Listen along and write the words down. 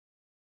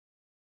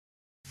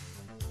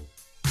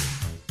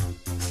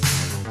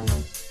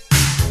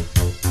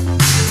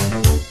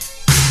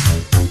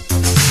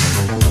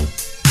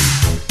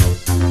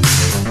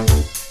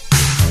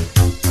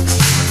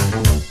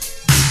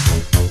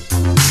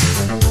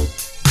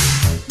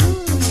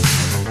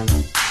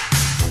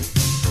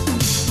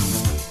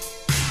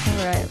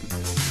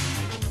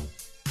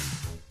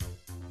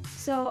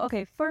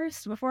okay,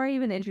 first, before I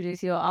even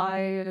introduce you,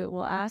 I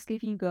will ask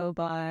if you go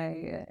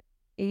by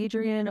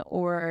Adrian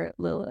or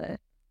Lilith.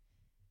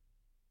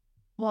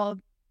 Well,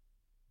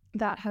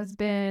 that has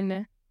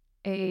been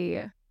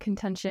a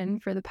contention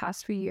for the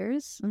past few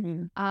years.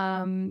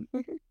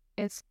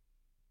 It's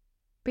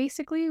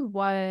basically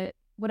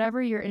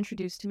whatever you're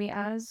introduced to me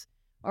as,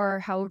 or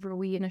however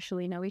we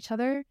initially know each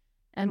other,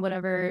 and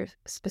whatever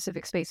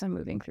specific space I'm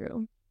moving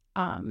through.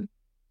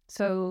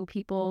 So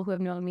people who have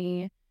known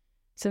me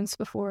since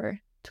before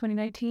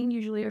 2019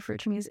 usually refer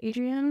to me as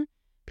Adrian.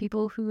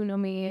 People who know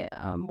me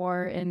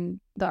more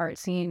in the art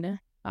scene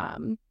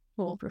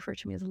will refer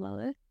to me as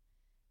Lilith.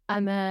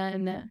 And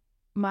then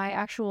my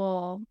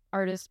actual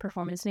artist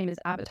performance name is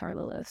Avatar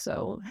Lilith.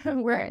 So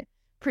we're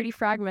pretty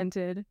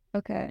fragmented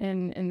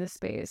in this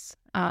space.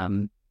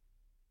 But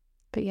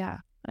yeah,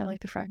 I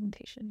like the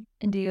fragmentation.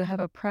 And do you have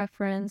a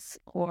preference,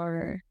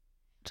 or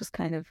just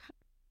kind of?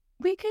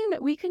 We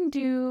can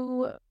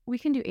do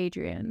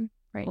Adrian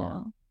right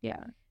now.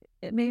 Yeah.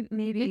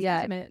 Maybe it's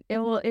yeah. Intimate.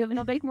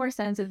 It'll make more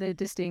sense of the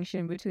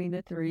distinction between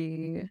the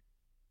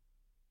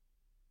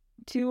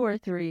two or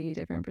three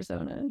different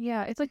personas.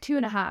 Yeah, it's like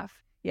 2.5.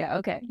 Yeah,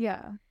 okay.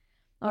 Yeah.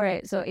 All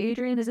right, so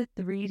Adrian is a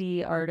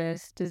 3D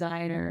artist,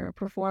 designer,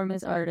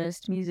 performance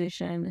artist,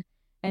 musician,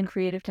 and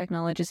creative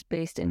technologist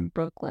based in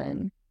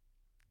Brooklyn.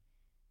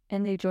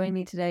 And they joined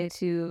me today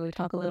to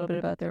talk a little bit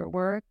about their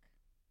work,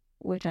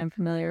 which I'm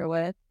familiar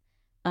with.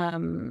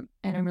 And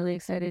I'm really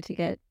excited to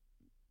get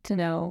to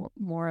know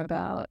more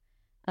about.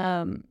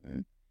 I've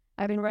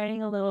been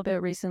writing a little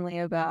bit recently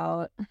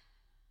about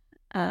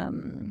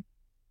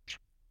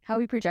how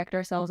we project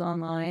ourselves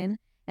online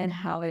and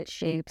how it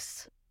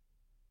shapes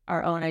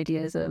our own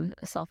ideas of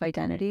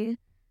self-identity.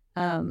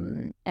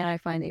 And I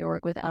find that your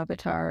work with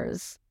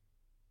avatars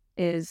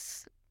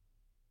is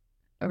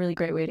a really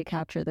great way to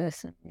capture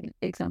this and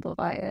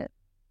exemplify it.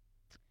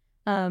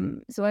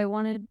 So I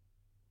wanted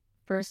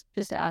first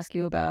just to ask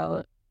you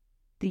about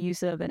the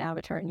use of an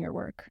avatar in your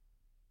work.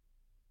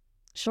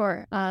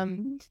 Sure.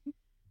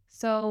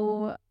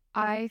 So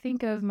I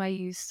think of my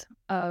use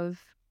of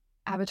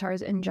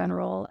avatars in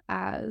general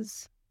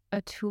as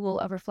a tool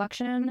of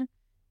reflection,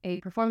 a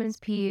performance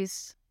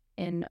piece,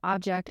 an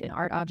object, an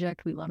art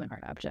object. We love an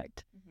art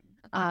object.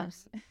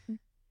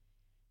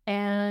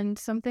 And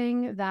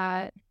something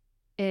that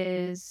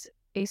is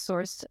a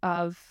source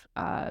of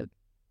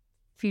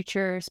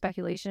future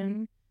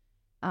speculation.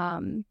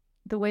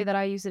 The way that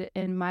I use it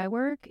in my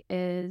work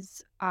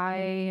is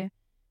I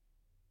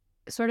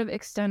sort of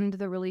extend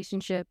the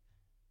relationship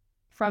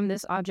from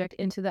this object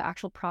into the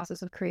actual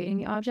process of creating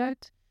the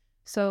object.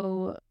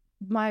 So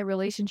my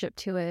relationship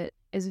to it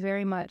is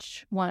very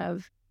much one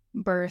of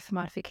birth,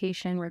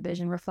 modification,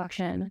 revision,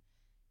 reflection.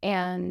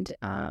 And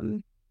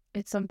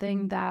it's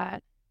something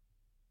that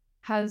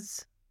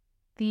has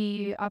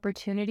the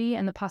opportunity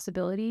and the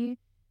possibility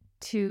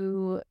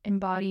to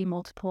embody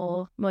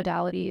multiple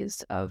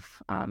modalities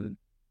of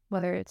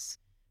whether it's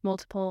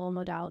multiple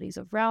modalities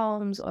of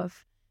realms,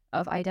 of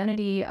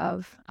identity,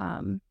 of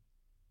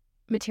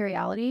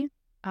materiality.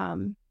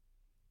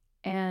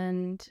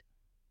 And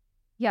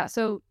yeah,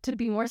 so to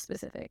be more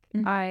specific,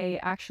 I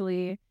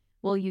actually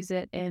will use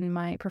it in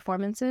my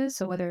performances.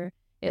 So whether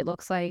it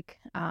looks like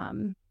a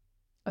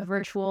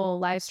virtual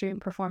live stream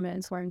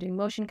performance where I'm doing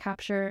motion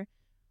capture,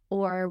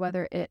 or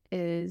whether it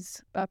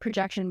is a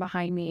projection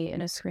behind me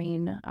in a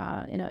screen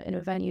in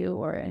a venue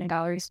or in a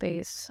gallery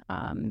space.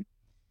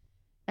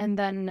 And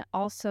then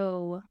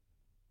also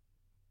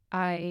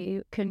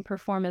I can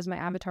perform as my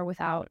avatar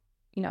without,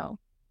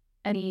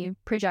 any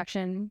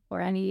projection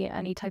or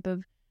any type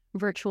of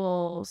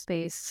virtual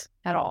space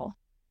at all.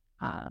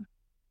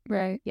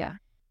 Right. Yeah.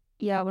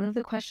 Yeah, one of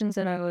the questions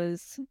that I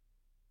was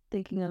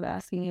thinking of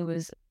asking you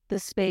was the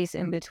space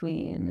in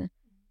between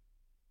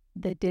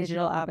the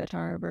digital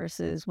avatar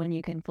versus when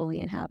you can fully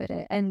inhabit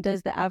it. And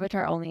does the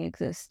avatar only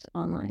exist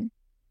online?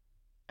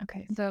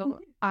 Okay, so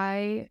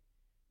I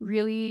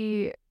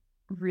really,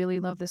 really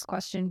love this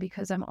question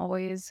because I'm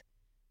always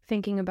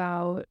thinking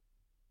about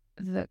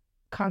the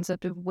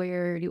concept of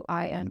where do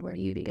I end, where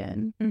do you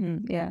begin?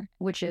 Yeah.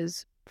 Which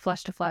is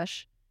flesh to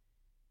flesh.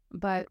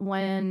 But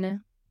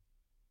when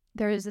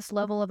there is this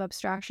level of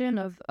abstraction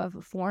of a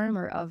form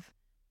or of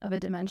a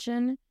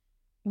dimension,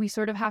 we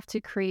sort of have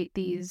to create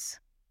these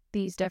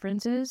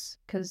differences,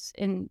 because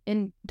in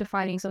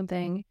defining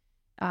something,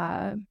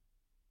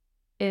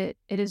 it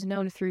is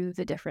known through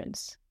the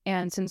difference.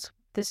 And since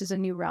this is a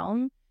new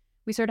realm,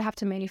 we sort of have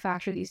to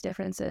manufacture these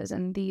differences,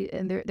 and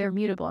they're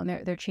mutable and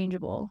they're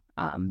changeable,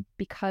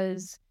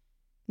 because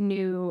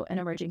new and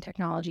emerging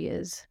technology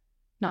is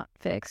not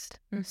fixed.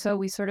 So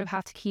we sort of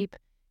have to keep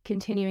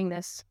continuing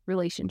this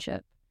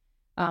relationship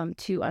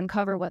to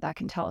uncover what that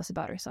can tell us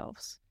about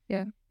ourselves.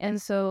 Yeah.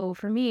 And so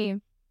for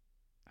me,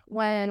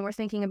 when we're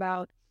thinking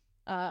about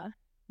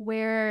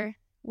where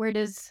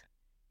does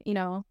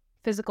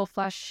physical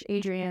flesh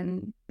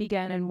Adrian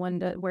begin, and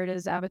where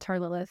does Avatar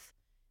Lilith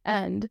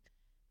end,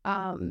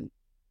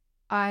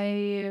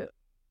 I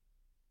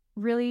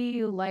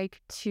really like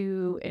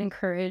to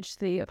encourage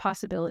the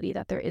possibility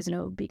that there is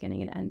no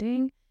beginning and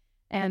ending,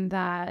 and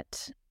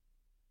that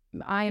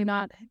I am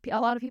not.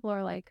 A lot of people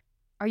are like,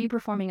 are you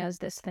performing as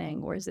this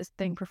thing, or is this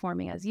thing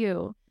performing as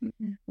you?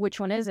 Mm-hmm. Which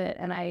one is it?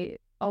 And I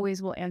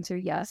always will answer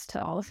yes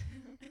to all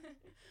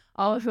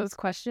of those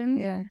questions.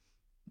 Yeah.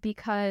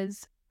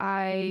 Because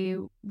I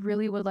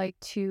really would like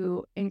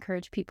to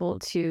encourage people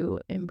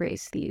to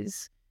embrace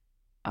these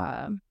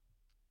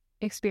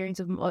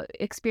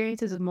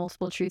experiences of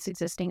multiple truths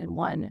existing in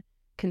one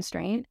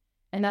constraint,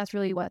 and that's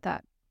really what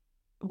the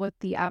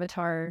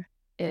avatar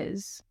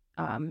is.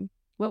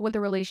 What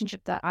the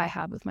relationship that I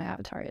have with my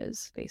avatar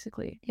is,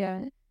 basically.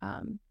 Yeah.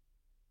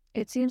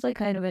 It seems like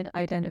kind of an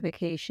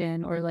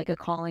identification or like a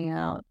calling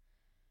out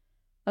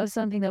of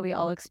something that we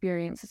all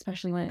experience,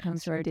 especially when it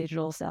comes to our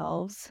digital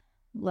selves.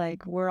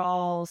 Like, we're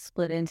all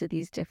split into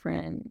these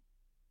different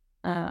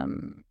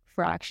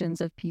fractions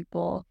of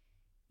people,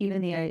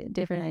 even the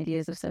different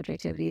ideas of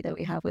subjectivity that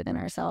we have within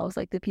ourselves,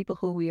 like the people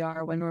who we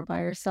are when we're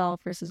by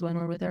ourselves versus when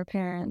we're with our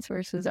parents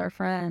versus our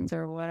friends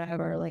or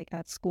whatever, like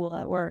at school,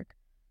 at work.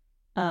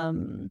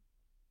 And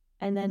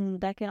then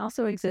that can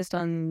also exist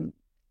on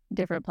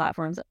different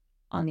platforms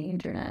on the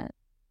internet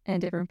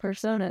and different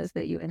personas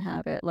that you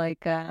inhabit,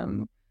 like,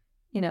 Twitter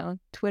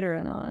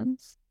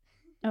anons.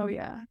 Oh,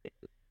 yeah.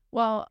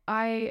 Well,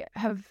 I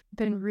have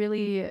been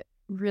really,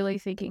 really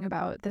thinking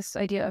about this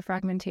idea of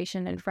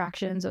fragmentation and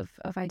fractions of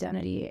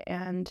identity.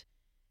 And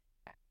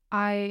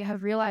I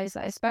have realized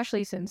that,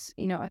 especially since,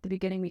 at the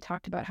beginning we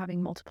talked about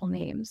having multiple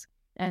names.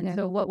 And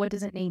so what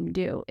does a name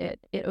do? It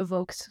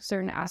evokes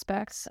certain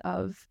aspects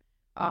of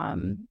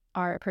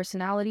our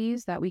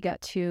personalities that we get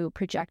to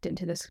project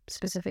into this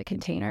specific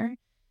container.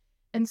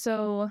 And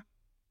so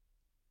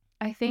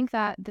I think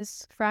that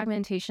this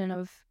fragmentation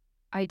of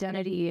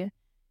identity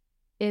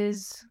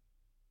is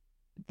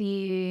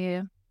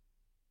it's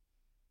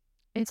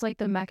like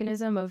the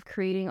mechanism of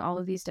creating all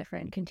of these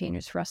different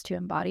containers for us to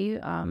embody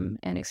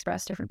and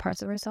express different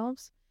parts of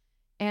ourselves.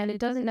 And it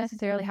doesn't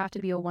necessarily have to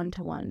be a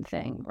one-to-one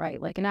thing,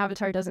 right? Like, an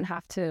avatar doesn't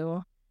have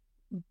to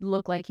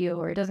look like you,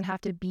 or it doesn't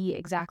have to be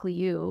exactly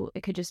you.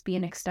 It could just be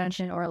an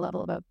extension or a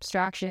level of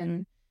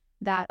abstraction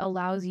that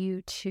allows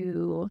you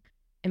to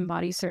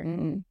embody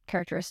certain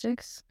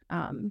characteristics.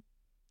 And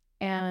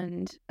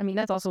I mean,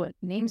 that's also what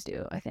names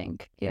do, I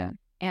think. Yeah.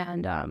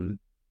 And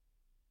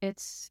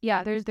there's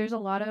a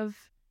lot of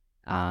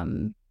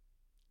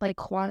like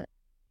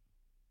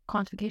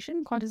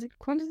quantization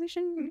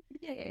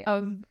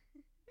of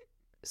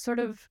sort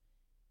of,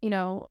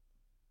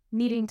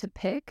 needing to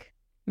pick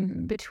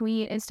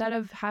between, instead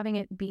of having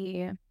it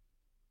be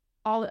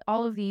all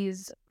of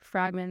these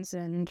fragments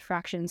and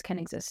fractions can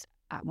exist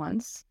at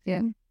once.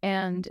 Yeah.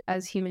 And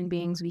as human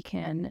beings, we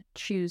can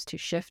choose to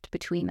shift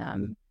between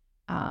them,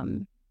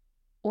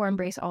 or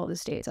embrace all the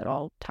states at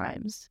all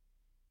times.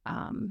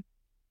 And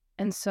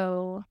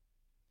so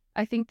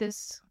I think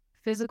this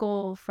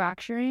physical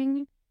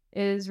fracturing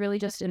is really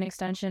just an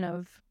extension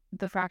of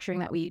the fracturing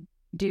that we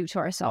do to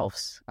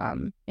ourselves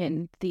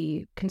in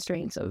the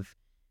constraints of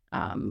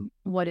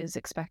what is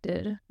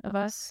expected of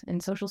us in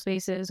social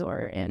spaces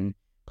or in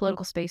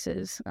political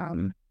spaces.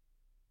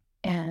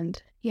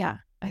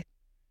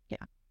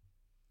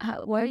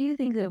 Why do you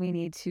think that we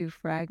need to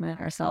fragment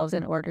ourselves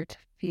in order to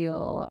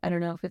feel, I don't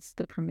know if it's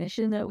the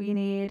permission that we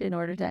need in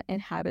order to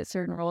inhabit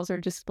certain roles or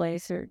display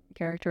certain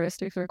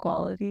characteristics or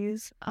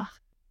qualities?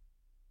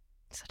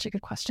 Such a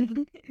good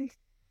question.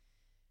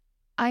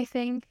 I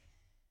think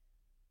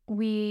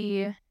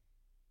we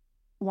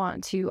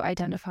want to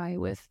identify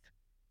with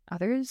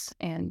others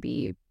and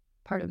be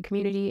part of a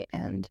community,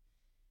 and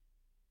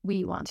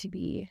we want to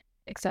be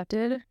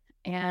accepted.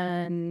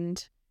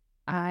 And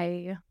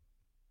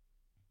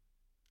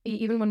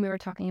even when we were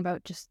talking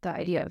about just the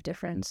idea of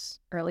difference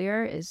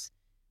earlier, is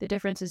the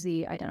difference is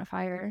the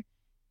identifier.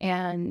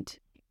 And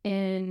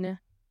in,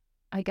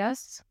 I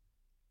guess,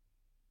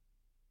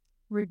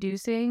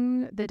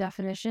 reducing the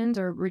definitions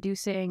or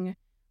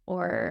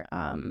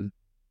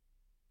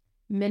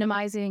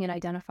minimizing an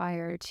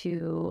identifier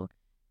to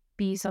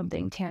be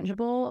something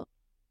tangible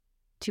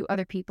to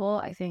other people,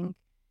 I think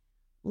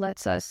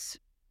lets us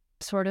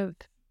sort of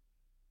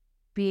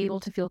be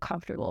able to feel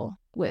comfortable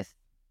with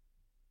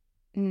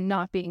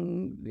not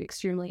being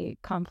extremely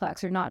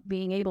complex, or not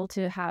being able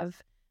to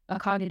have a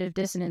cognitive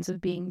dissonance of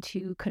being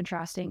two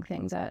contrasting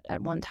things at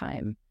one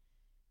time.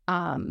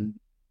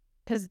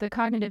 Because the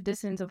cognitive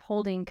dissonance of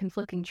holding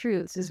conflicting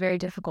truths is very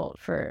difficult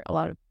for a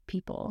lot of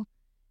people.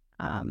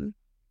 I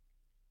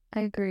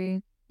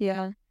agree.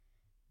 Yeah.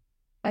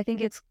 I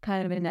think it's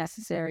kind of a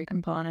necessary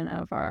component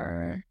of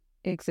our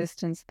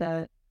existence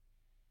that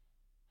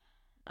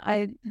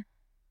I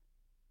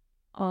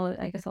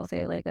guess I'll say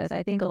it like this.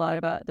 I think a lot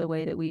about the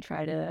way that we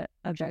try to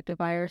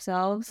objectify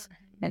ourselves,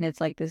 and it's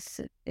like this.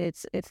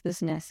 It's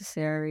this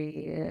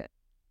necessary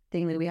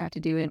thing that we have to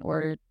do in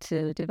order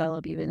to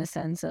develop even a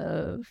sense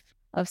of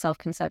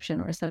self-conception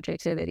or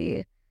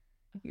subjectivity.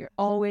 You're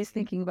always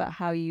thinking about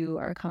how you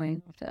are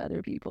coming off to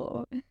other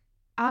people.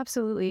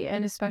 Absolutely,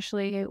 and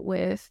especially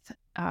with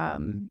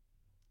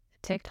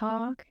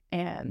TikTok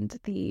and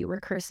the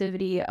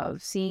recursivity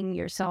of seeing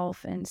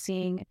yourself and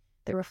seeing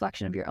the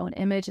reflection of your own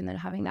image, and then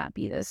having that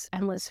be this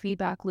endless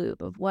feedback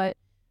loop of what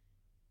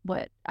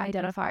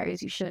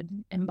identifiers you should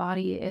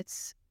embody. It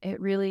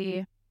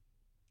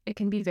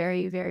can be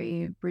very,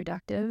 very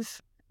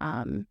reductive.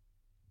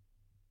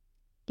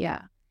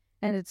 Yeah.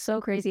 And it's so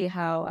crazy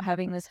how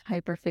having this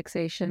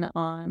hyperfixation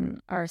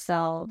on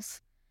ourselves,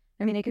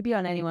 I mean, it could be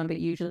on anyone, but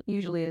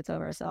usually it's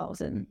of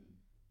ourselves, and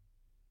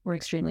we're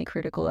extremely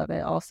critical of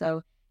it.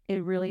 Also,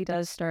 it really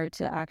does start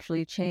to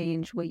actually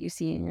change what you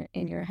see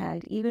in your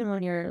head. Even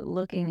when you're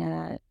looking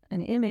at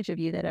an image of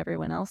you that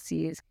everyone else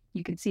sees,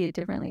 you can see it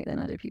differently than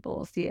other people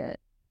will see it.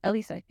 At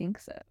least I think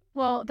so.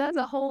 Well, that's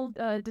a whole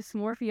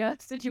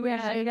dysmorphia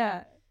situation.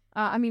 Yeah.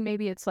 I mean,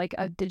 maybe it's like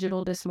a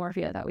digital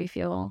dysmorphia that we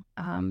feel.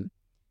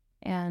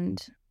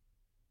 And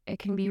it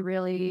can be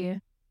really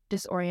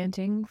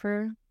disorienting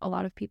for a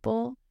lot of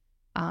people.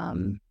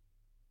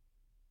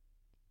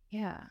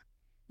 Yeah.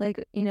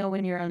 Like,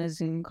 when you're on a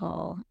Zoom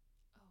call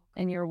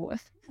and you're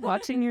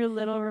watching your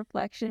little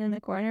reflection in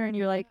the corner and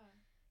you're like,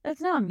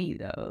 that's not me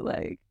though.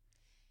 Like,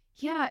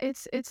 yeah,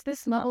 it's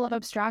this level of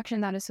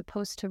abstraction that is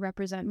supposed to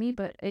represent me,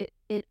 but it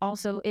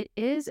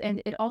is,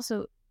 and it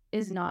also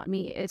is not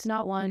me. It's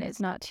not one,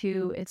 it's not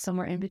two, it's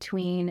somewhere in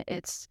between.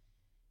 It's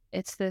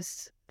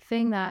this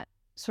thing that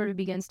sort of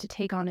begins to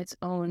take on its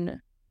own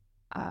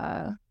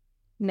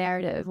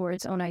narrative or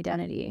its own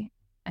identity,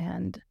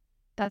 and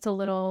that's a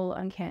little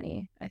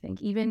uncanny, I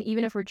think. Even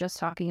if we're just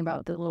talking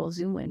about the little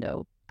Zoom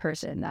window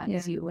person that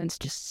is you and it's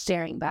just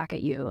staring back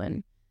at you,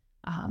 and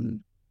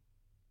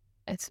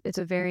it's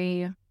a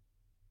very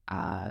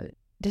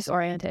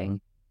disorienting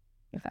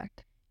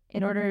effect.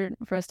 In order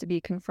for us to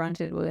be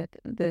confronted with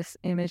this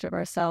image of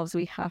ourselves,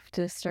 we have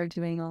to start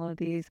doing all of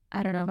these,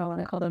 I don't know if I want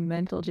to call them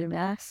mental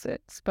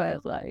gymnastics,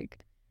 but like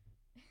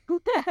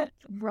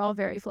we're all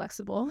very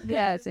flexible.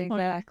 Yes,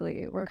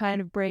 exactly. We're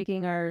kind of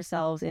breaking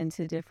ourselves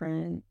into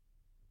different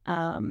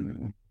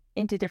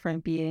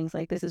beings.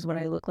 Like, this is what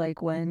I look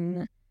like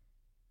when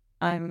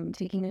I'm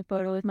taking a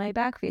photo with my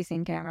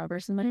back-facing camera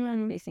versus my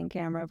front-facing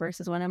camera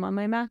versus when I'm on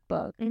my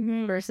MacBook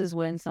versus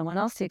when someone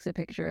else takes a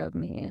picture of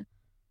me.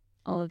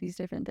 All of these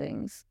different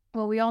things.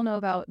 Well, we all know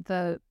about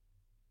the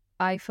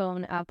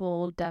iPhone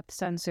Apple depth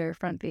sensor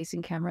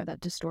front-facing camera that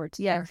distorts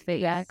your face.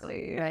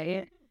 Exactly.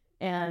 Right?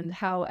 And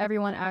how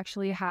everyone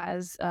actually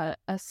has a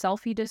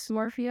selfie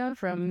dysmorphia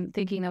from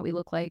thinking that we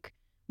look like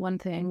one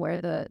thing,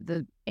 where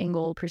the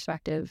angle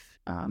perspective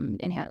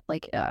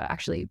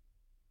actually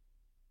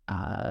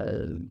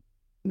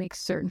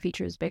makes certain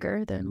features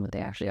bigger than what they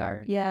actually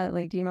are. Yeah,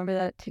 like, do you remember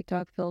that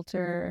TikTok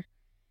filter?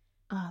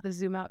 The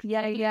zoom out.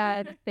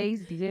 Yeah, the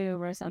face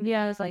zoom or something.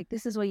 Yeah, I was like,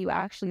 this is what you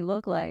actually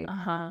look like.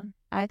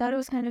 I thought it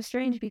was kind of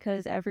strange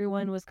because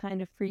everyone was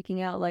kind of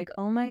freaking out, like,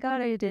 oh my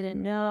God, I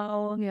didn't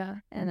know. Yeah.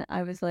 And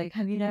I was like,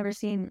 have you never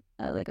seen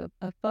a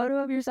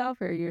photo of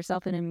yourself or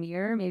yourself in a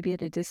mirror, maybe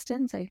at a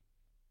distance?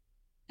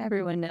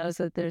 Everyone knows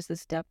that there's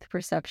this depth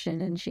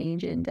perception and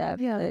change in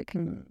depth that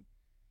can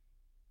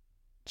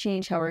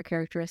change how our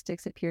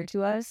characteristics appear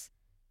to us.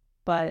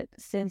 But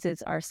since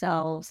it's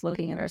ourselves,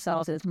 looking at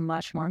ourselves is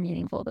much more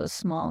meaningful. Those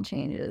small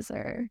changes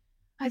are.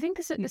 I think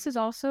this is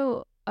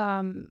also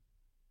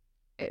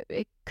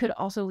it could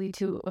also lead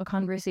to a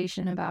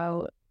conversation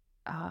about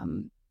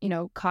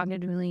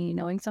cognitively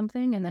knowing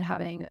something and then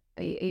having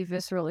a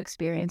visceral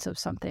experience of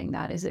something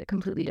that is a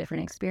completely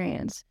different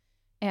experience.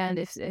 And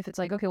if it's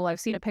like, okay, well, I've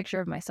seen a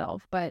picture of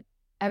myself, but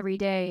every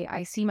day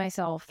I see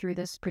myself through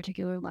this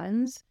particular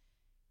lens,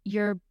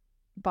 your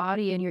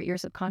body and your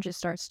subconscious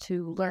starts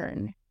to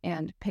learn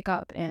and pick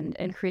up and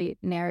create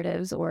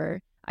narratives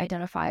or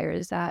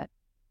identifiers that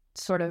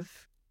sort of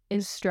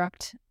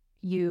instruct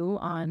you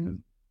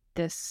on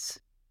this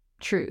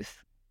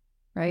truth,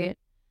 right?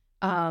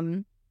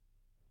 And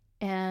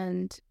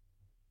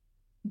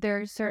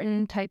there are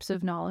certain types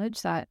of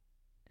knowledge that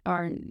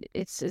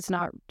it's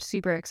not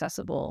super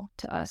accessible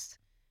to us,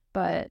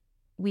 but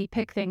we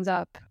pick things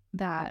up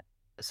that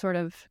sort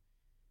of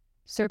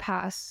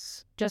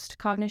surpass just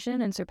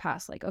cognition and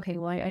surpass, like, okay,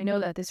 well, I know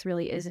that this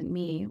really isn't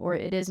me, or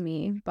it is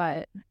me,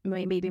 but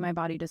maybe my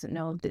body doesn't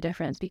know the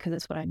difference because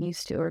it's what I'm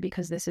used to, or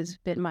because this has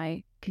been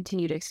my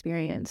continued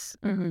experience.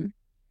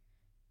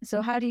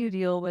 So how do you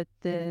deal with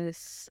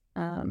this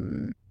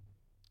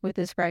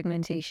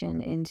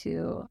fragmentation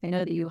into, I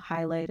know that you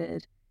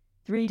highlighted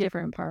 3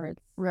 different parts,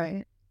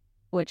 right,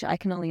 which I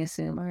can only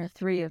assume are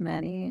 3 of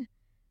many.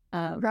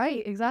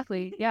 Right,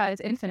 exactly. Yeah,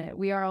 it's infinite.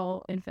 We are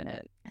all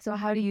infinite. So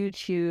how do you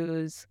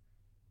choose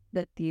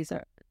that these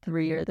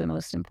 3 are the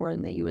most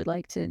important, that you would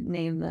like to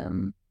name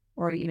them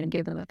or even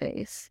give them a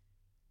face?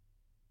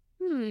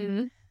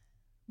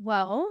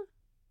 Well,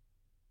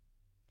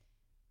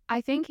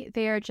 I think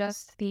they are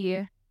just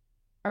the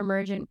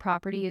emergent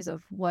properties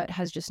of what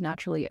has just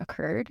naturally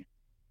occurred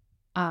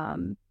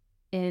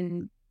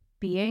in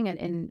being and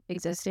in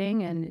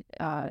existing and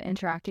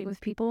interacting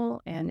with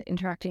people and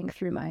interacting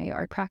through my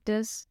art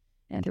practice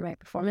and through my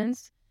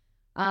performance.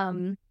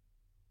 And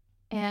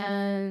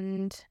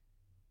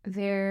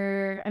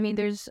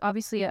there's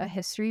obviously a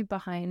history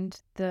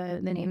behind the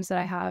names that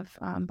I have.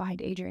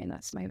 Behind Adrian,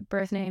 that's my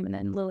birth name, and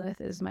then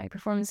Lilith is my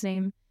performance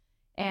name.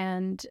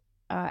 And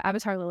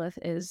Avatar Lilith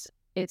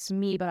it's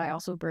me, but I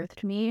also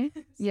birthed me.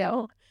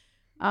 So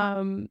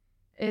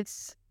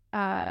it's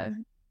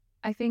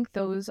I think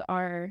those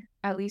are,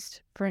 at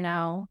least for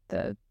now,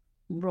 the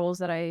roles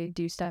that I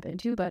do step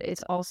into, but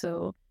it's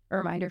also a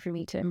reminder for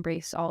me to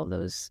embrace all of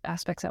those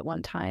aspects at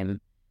one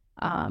time.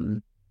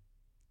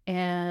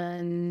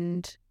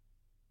 And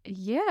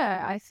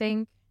yeah,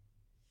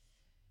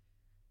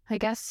 I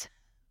guess,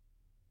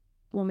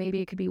 well, maybe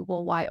it could be,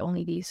 well, why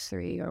only these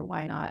three, or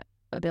why not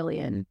a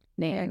billion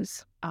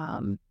names?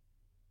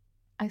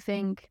 I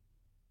think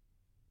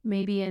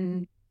maybe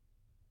in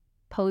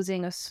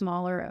posing a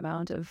smaller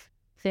amount of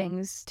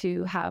things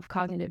to have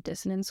cognitive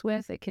dissonance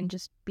with, it can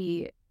just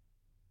be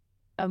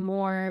a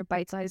more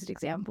bite-sized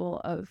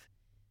example of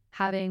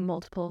having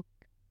multiple,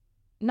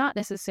 not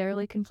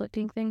necessarily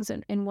conflicting things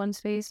in one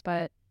space,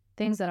 but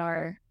things that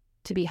are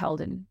to be held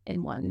in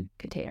one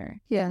container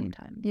at the same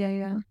time.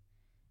 Yeah.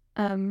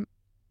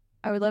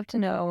 I would love to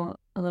know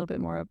a little bit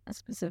more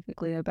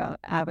specifically about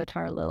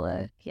Avatar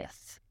Lilith.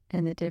 Yes.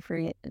 And the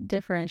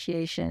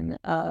differentiation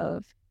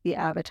of the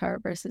avatar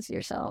versus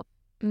yourself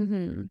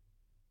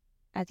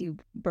as you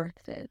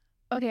birthed it.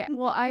 Okay,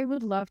 well, I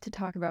would love to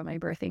talk about my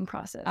birthing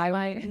process.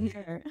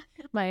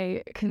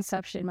 My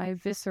conception, my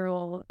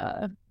visceral,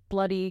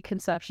 bloody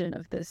conception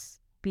of this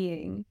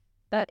being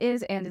that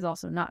is and is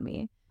also not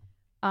me.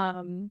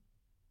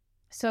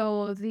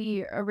 So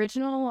the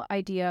original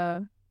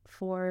idea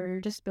for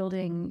just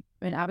building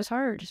an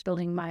avatar, or just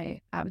building my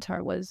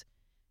avatar, was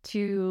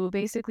to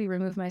basically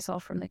remove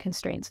myself from the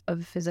constraints of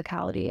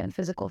physicality and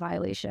physical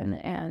violation,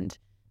 and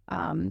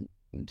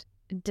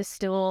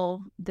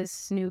distill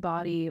this new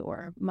body,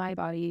 or my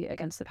body,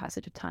 against the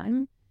passage of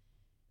time.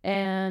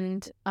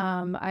 And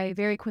I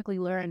very quickly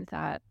learned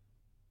that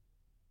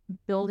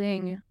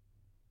building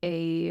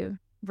a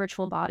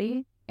virtual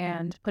body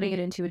and putting it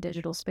into a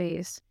digital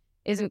space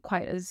isn't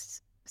quite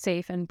as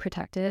safe and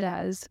protected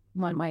as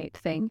one might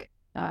think,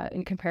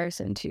 in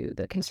comparison to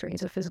the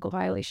constraints of physical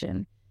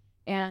violation.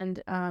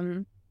 And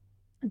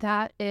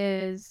that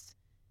is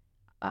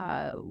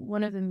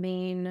one of the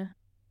main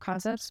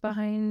concepts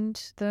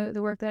behind the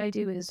work that I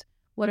do, is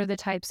what are the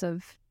types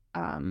of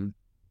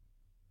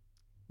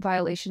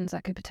violations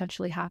that could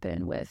potentially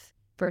happen with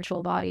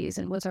virtual bodies,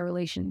 and what's our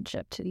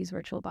relationship to these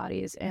virtual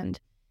bodies, and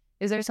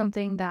is there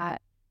something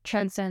that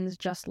transcends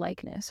just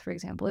likeness? For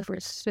example, if we're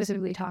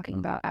specifically talking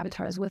about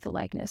avatars with the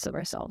likeness of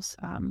ourselves,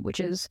 which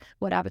is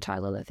what Avatar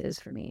Lilith is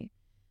for me.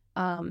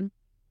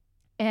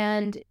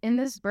 And in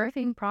this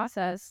birthing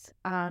process,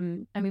 I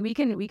mean, we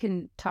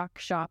can talk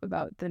shop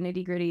about the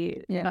nitty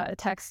gritty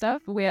tech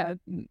stuff.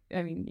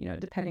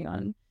 Depending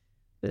on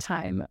the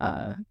time,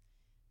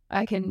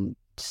 I can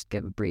just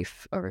give a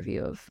brief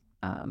overview of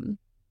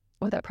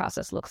what that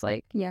process looks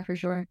like. Yeah, for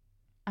sure.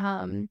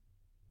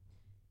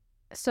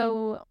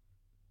 So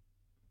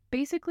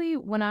basically,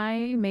 when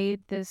I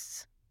made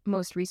this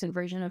most recent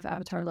version of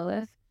Avatar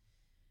Lilith,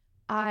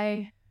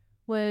 I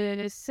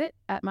would sit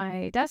at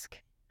my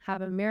desk,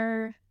 have a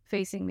mirror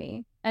facing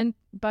me. And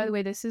by the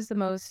way, this is the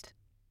most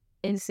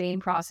insane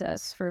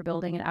process for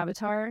building an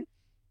avatar.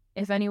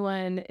 If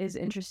anyone is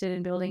interested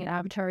in building an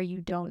avatar,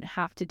 you don't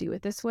have to do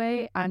it this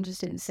way. I'm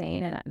just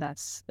insane, and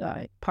that's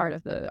part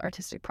of the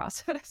artistic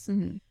process.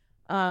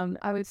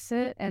 I would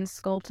sit and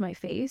sculpt my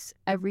face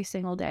every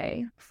single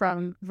day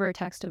from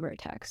vertex to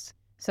vertex.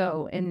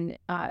 So in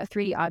a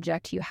 3D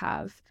object, you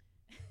have...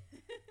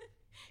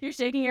 You're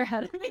shaking your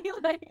head at me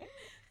like,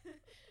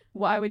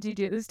 why would you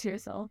do this to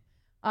yourself?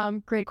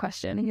 Great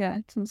question. Yeah,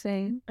 it's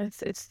insane.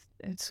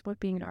 It's what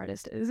being an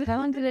artist is. How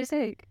long did it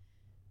take?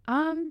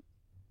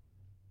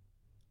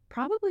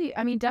 Probably,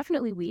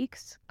 definitely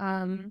weeks.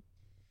 I've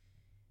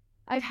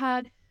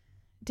had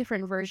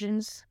different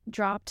versions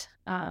dropped,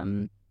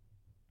 and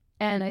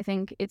I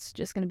think it's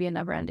just going to be a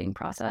never-ending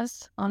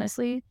process,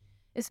 honestly,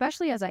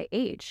 especially as I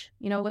age.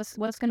 What's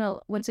it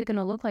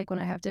gonna look like when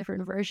I have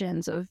different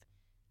versions of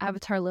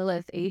Avatar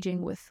Lilith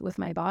aging with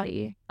my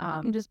body?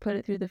 You can just put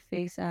it through the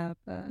Face app.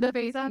 The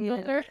Face app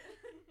filter.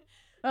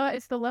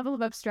 It's the level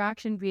of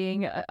abstraction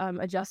being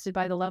adjusted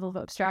by the level of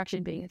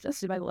abstraction being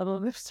adjusted by the level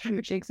of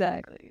abstraction.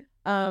 Exactly.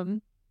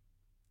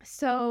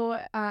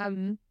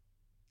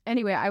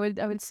 Anyway, I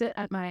would sit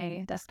at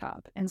my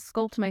desktop and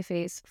sculpt my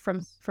face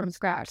from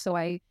scratch. So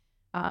I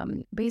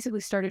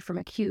basically started from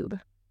a cube,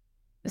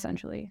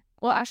 essentially.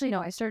 Well, actually, no,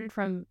 I started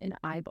from an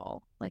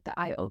eyeball, like the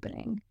eye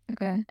opening.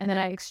 Okay. And then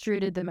I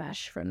extruded the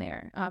mesh from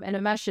there. And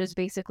a mesh is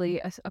basically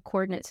a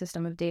coordinate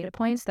system of data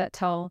points that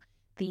tell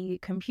the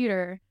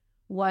computer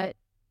what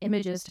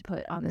images to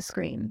put on the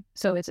screen.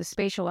 So it's a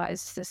spatialized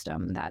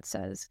system that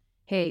says,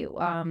 hey,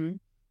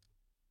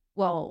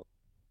 well,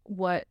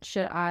 what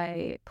should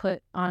I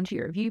put onto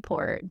your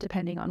viewport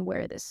depending on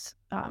where this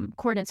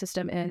coordinate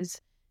system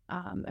is?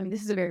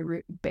 This is a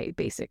very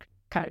basic,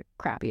 kind of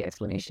crappy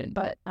explanation,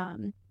 but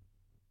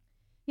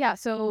yeah,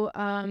 so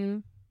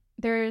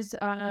there's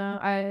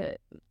the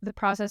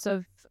process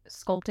of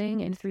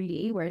sculpting in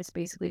 3D, where it's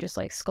basically just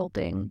like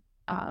sculpting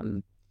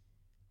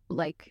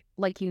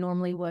like you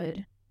normally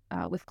would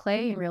with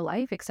clay in real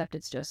life, except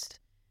it's just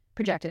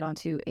projected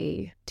onto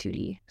a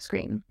 2D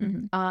screen.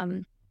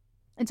 And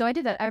so I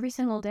did that every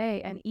single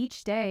day, and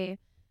each day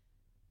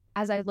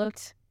as I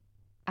looked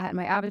at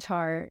my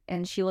avatar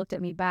and she looked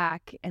at me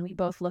back and we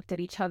both looked at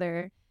each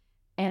other,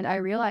 and I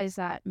realized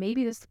that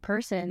maybe this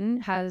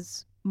person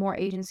has more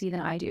agency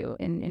than I do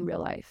in real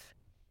life.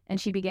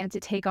 And she began to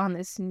take on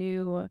this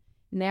new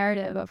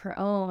narrative of her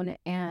own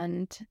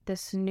and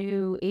this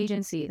new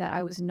agency that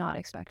I was not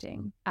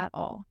expecting at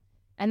all.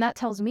 And that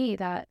tells me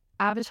that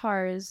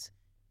avatars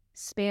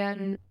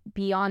span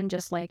beyond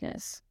just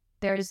likeness.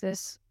 There's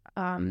this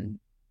kind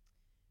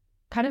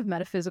of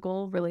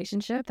metaphysical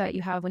relationship that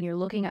you have when you're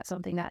looking at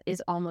something that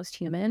is almost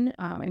human.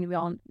 And we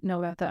all know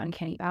about the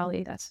uncanny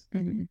valley. That's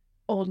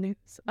old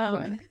news.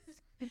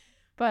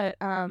 But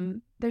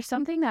there's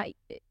something that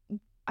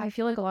I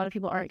feel like a lot of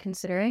people aren't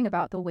considering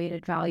about the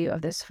weighted value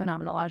of this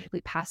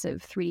phenomenologically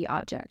passive 3D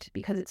object,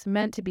 because it's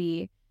meant to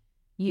be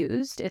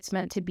used, it's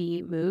meant to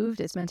be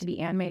moved, it's meant to be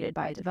animated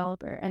by a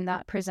developer. And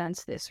that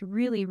presents this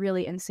really,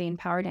 really insane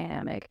power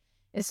dynamic,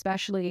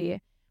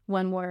 especially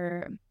when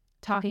we're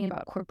talking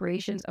about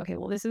corporations. Okay,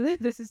 well, this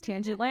is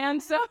tangent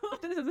land, so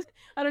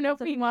I don't know if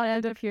we want to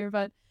end up here,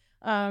 but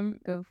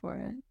go for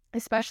it.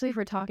 Especially if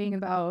we're talking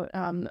about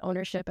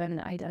ownership and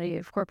identity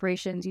of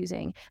corporations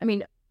using, I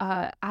mean,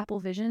 Apple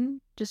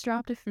Vision just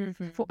dropped a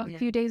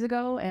few days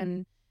ago,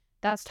 and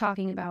that's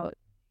talking about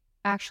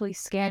actually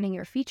scanning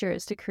your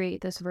features to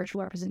create this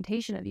virtual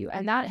representation of you.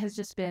 And that has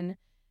just been,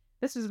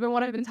 this has been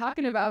what I've been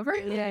talking about for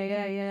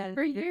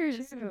for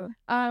years.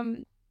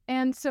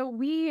 And so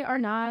we are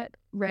not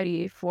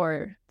ready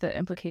for the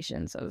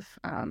implications of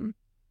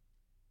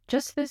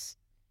just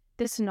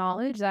this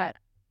knowledge that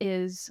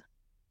is,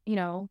 you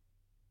know,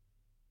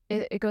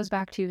 it goes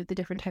back to the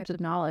different types of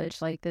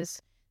knowledge, like this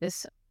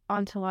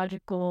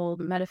ontological,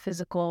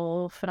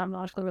 metaphysical,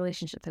 phenomenological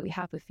relationship that we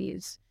have with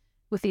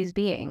these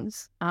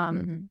beings.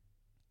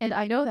 And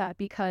I know that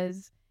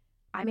because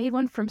I made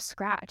one from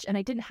scratch, and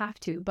I didn't have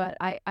to, but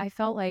I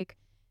felt like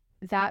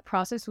that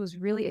process was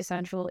really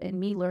essential in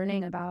me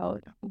learning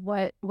about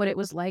what it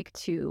was like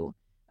to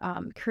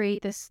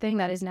create this thing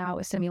that is now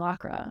a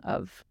simulacra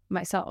of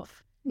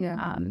myself.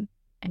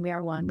 And we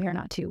are one, we are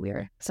not two, we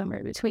are somewhere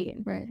in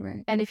between.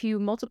 Right. And if you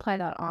multiply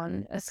that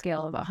on a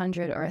scale of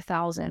 100 or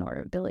 1,000 or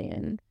 1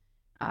 billion,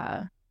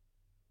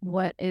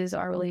 what is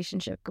our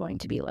relationship going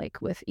to be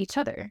like with each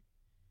other?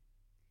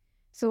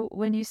 So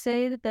when you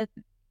say that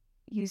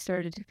you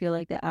started to feel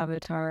like the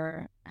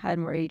avatar had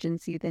more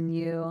agency than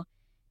you,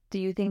 do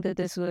you think that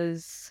this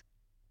was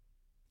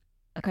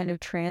a kind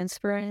of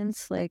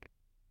transference? Like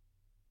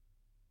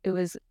it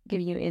was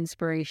giving you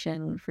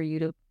inspiration for you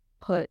to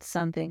put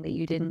something that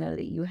you didn't know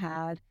that you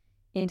had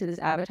into this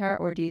avatar?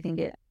 Or do you think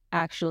it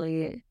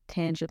actually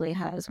tangibly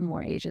has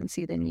more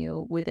agency than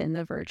you within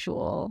the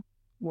virtual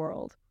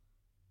world?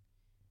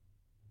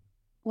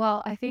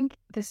 Well, I think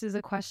this is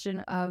a question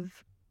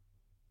of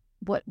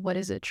what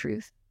is a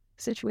truth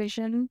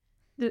situation.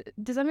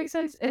 Does that make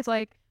sense? It's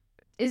like,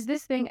 is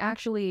this thing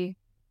actually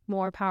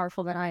more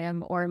powerful than I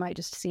am, or am I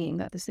just seeing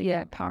that this thing is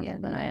more powerful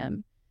than I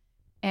am?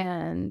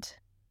 And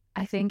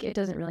I think it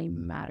doesn't really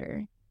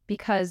matter,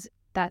 because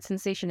that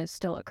sensation is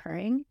still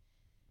occurring.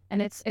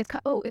 And it's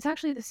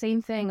actually the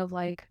same thing of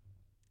like,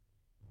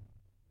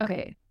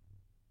 okay,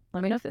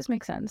 let me know if this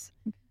makes sense.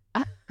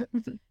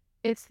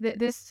 It's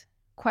this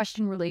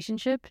question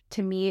relationship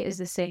to me is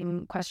the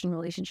same question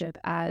relationship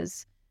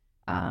as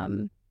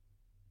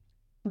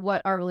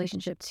what our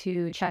relationship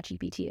to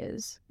ChatGPT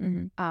is.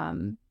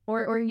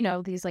 Or you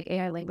know, these like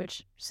AI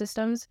language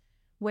systems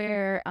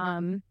where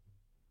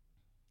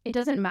it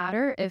doesn't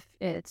matter if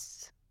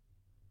it's,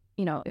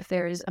 you know, if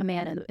there is a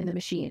man in the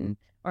machine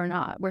or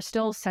not. We're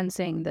still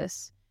sensing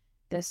this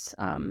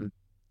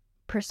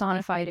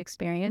personified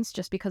experience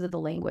just because of the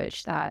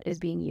language that is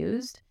being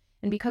used,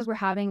 and because we're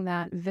having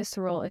that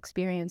visceral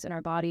experience in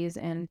our bodies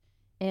and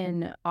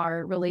in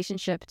our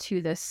relationship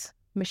to this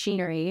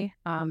machinery,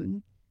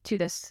 to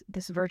this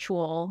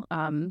virtual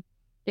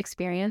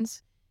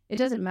experience. It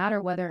doesn't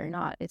matter whether or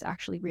not it's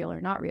actually real or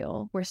not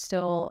real. We're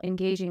still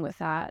engaging with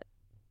that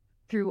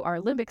through our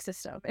limbic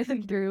system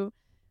and through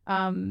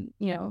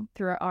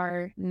through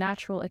our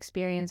natural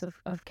experience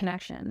of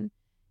connection.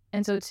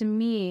 And so to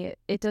me,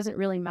 it doesn't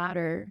really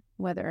matter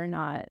whether or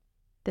not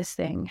this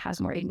thing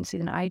has more agency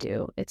than I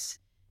do. It's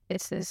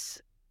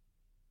this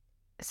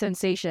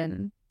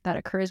sensation that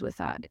occurs with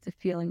that. It's a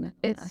feeling.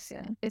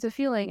 It's a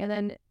feeling. And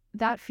then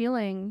that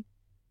feeling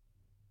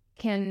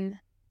can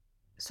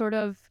sort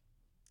of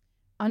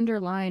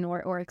underline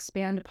or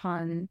expand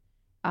upon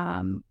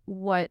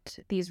what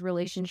these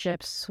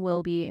relationships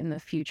will be in the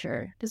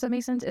future. Does that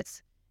make sense?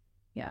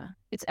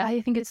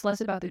 I think it's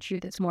less about the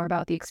truth. It's more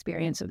about the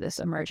experience of this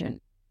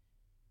emergent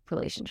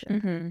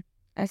relationship.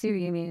 I see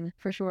what you mean,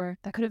 for sure.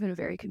 That could have been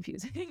very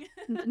confusing.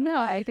 No,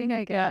 I think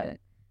I get it.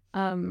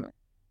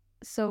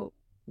 So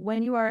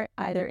when you are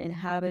either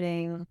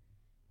inhabiting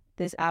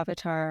this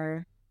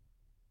avatar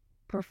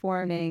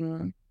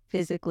performing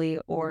physically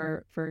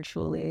or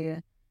virtually,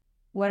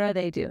 what are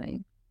they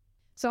doing?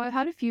 So I've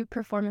had a few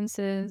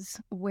performances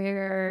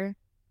where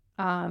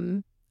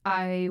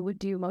I would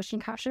do motion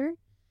capture.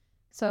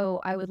 So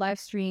I would live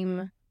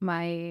stream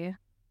my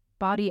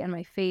body and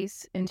my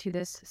face into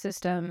this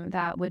system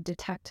that would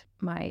detect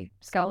my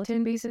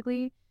skeleton,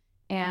 basically,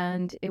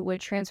 and it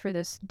would transfer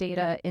this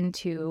data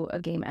into a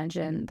game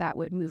engine that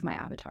would move my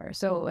avatar.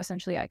 So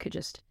essentially, I could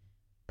just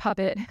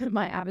puppet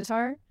my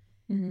avatar.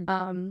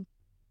 Mm-hmm.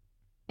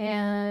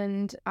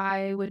 And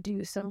I would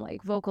do some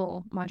like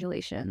vocal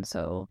modulation.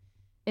 So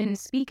in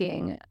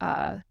speaking,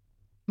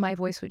 my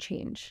voice would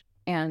change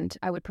and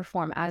I would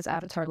perform as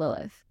Avatar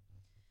Lilith.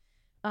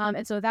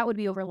 And so that would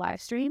be over live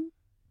stream.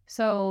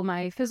 So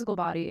my physical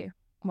body,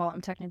 while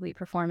I'm technically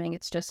performing,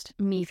 it's just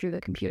me through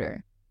the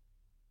computer.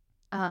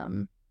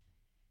 And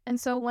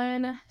so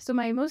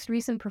my most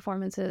recent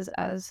performances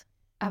as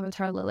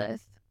Avatar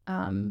Lilith,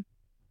 I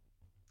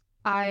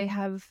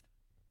have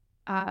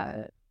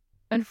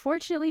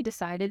unfortunately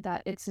decided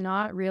that it's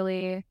not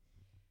really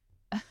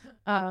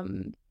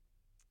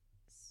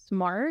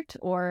smart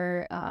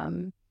or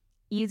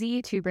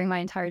easy to bring my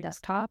entire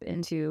desktop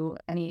into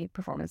any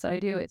performance that I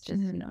do. It's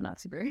just, not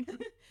super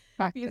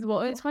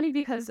feasible. It's funny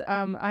because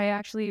I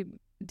actually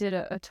did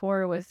a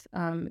tour with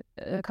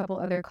a couple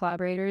other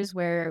collaborators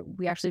where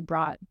we actually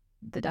brought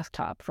the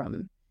desktop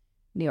from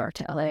New York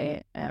to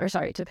LA,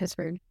 to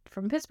Pittsburgh,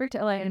 from Pittsburgh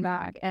to LA and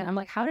back. And I'm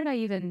like, how did I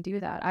even do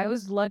that? I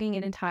was lugging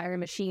an entire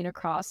machine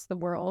across the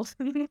world.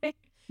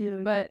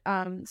 But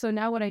so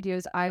now what I do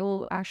is I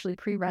will actually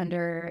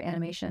pre-render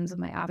animations of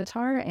my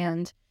avatar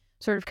and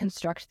sort of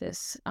construct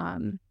this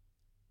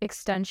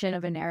extension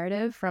of a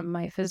narrative from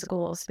my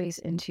physical space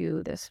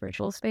into this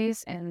virtual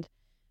space. And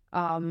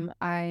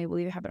I will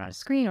either have it on a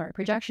screen or a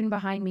projection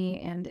behind me.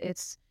 And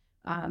it's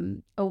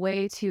a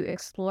way to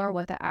explore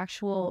what the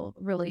actual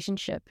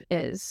relationship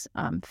is.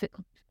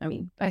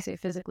 I say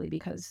physically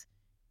because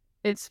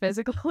it's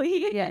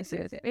physically. Yes.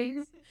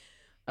 It's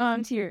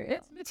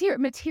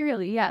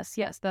materially.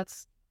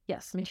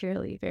 Yes,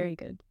 materially. Very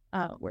good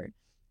word.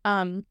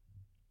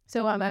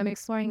 So I'm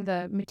exploring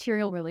the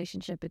material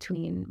relationship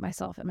between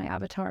myself and my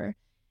avatar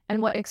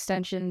and what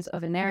extensions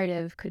of a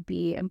narrative could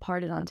be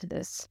imparted onto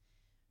this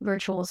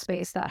virtual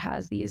space that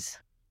has these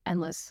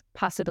endless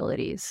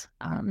possibilities.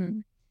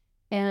 I'm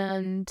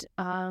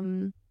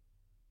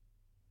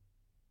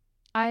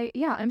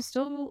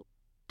still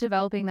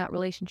developing that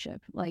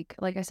relationship. Like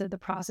I said, the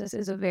process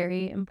is a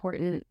very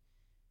important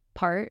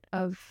part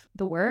of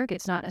the work.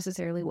 It's not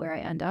necessarily where I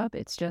end up.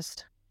 It's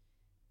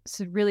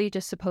really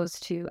just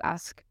supposed to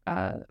ask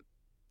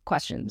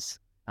questions.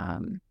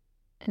 And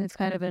it's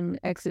kind of an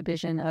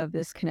exhibition of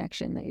this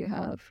connection that you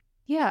have.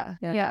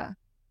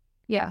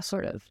 Yeah,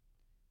 sort of.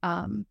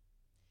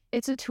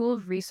 It's a tool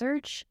of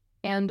research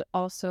and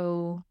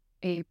also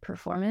a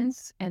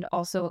performance and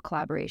also a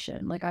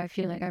collaboration. Like I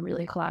feel like I'm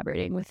really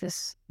collaborating with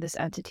this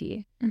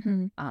entity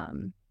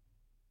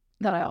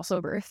that I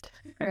also birthed.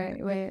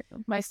 Right, wait,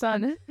 my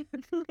son.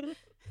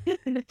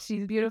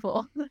 She's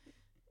beautiful.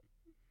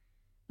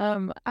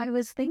 I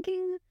was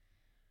thinking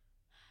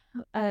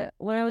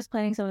when I was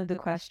planning some of the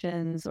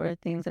questions or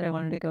things that I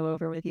wanted to go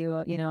over with you,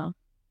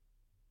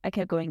 I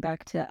kept going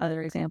back to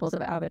other examples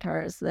of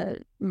avatars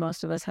that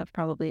most of us have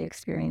probably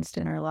experienced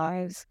in our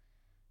lives.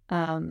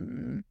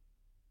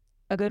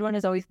 A good one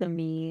is always the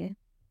me.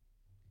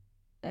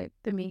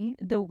 The me?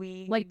 The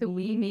we. Like the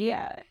we, me?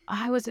 Yeah.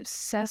 I was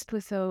obsessed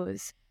with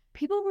those.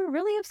 People were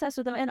really obsessed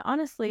with them. And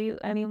honestly,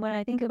 I mean, when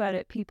I think about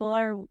it, people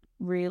are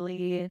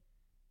really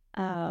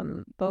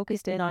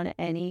focused in on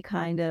any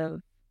kind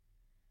of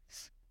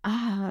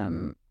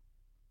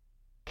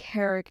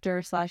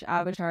character /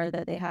 avatar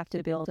that they have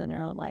to build in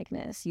their own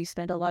likeness. You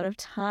spend a lot of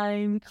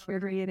time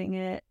creating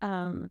it.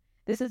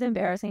 This is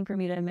embarrassing for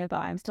me to admit, but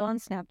I'm still on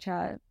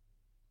Snapchat.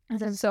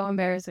 It's so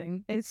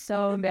embarrassing. It's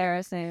so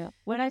embarrassing.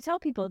 When I tell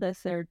people this,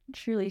 they're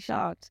truly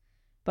shocked.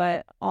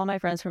 But all my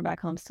friends from back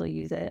home still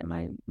use it. And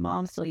my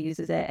mom still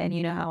uses it. And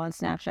you know how on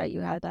Snapchat you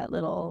had that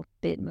little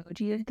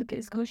Bitmoji, I think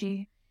it's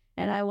Koji.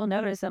 And I will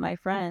notice that my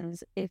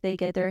friends, if they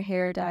get their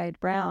hair dyed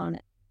brown,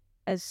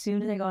 as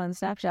soon as they go on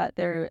Snapchat,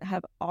 they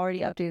have already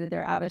updated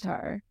their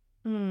avatar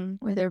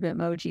with their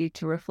Bitmoji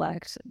to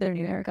reflect their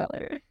new hair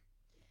color.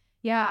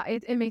 Yeah,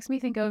 it makes me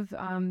think of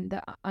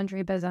the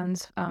Andre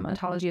Bazin's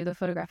ontology of the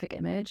photographic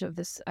image, of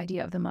this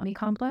idea of the mummy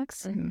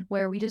complex,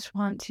 where we just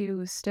want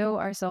to stow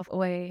ourselves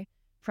away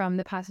from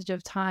the passage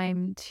of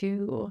time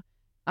to,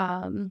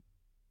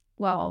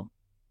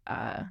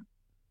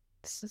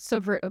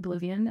 subvert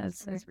oblivion,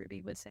 as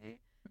Ruby would say.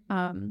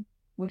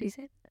 What do you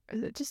say?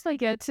 Just like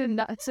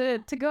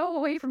to go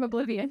away from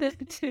oblivion,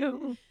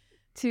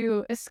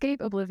 to escape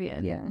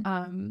oblivion.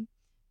 Yeah.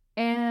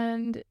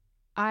 And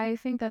I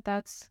think that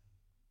that's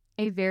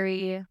a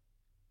very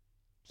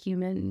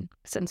human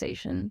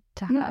sensation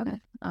to have.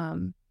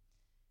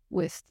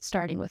 With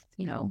starting with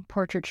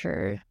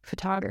portraiture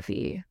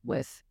photography,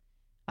 with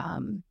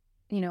having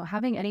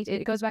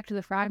it goes back to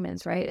the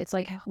fragments, right? It's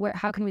like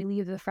how can we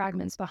leave the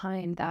fragments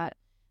behind that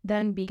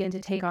then begin to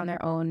take on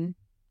their own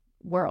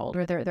world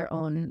or their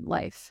own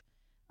life.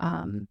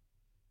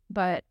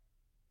 But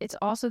it's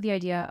also the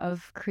idea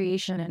of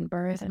creation and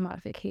birth and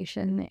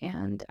modification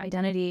and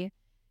identity.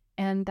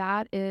 And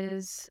that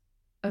is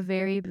a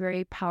very,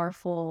 very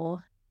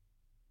powerful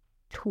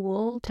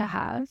tool to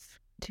have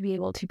to be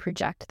able to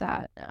project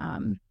that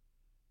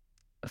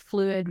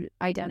fluid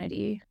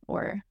identity,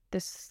 or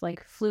this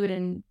like fluid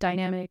and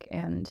dynamic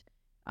and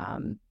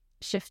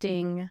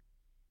shifting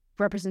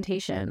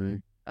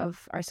representation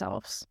of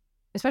ourselves,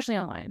 especially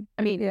online.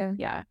 I mean,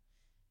 yeah.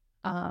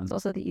 It's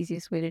also the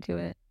easiest way to do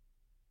it.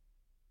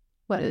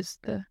 What is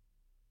the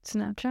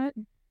Snapchat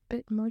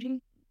Bitmoji?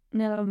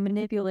 No,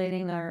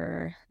 manipulating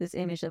this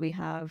image that we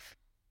have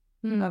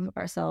of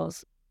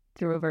ourselves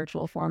through a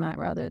virtual format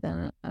rather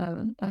than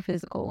a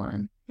physical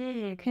one.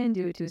 You can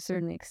do it to a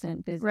certain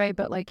extent physically. Right,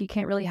 but like you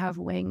can't really have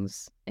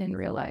wings in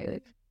real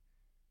life.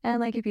 And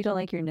like if you don't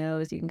like your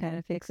nose, you can kind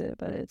of fix it,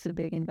 but it's a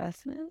big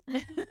investment.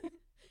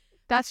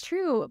 That's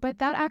true, but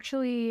that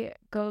actually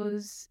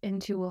goes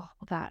into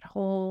that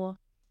whole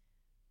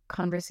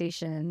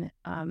conversation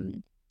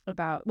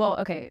about, well,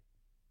 okay,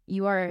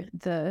 you're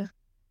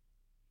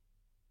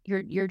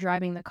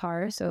driving the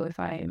car, so if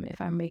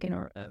I'm making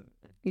a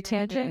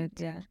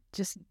tangent,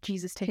 just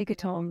Jesus take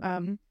it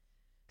home.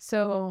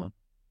 So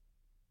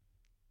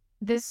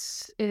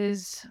this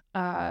is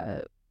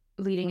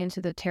leading into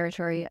the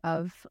territory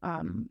of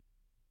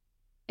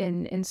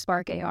in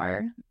Spark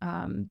AR.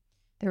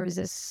 There was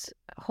this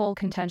whole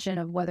contention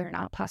of whether or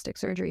not plastic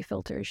surgery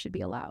filters should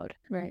be allowed.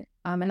 Right.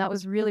 And that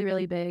was really,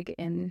 really big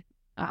in,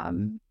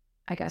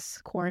 I guess,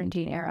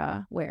 quarantine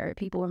era, where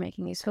people were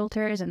making these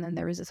filters. And then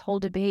there was this whole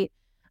debate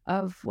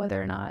of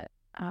whether or not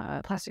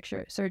plastic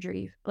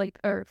surgery,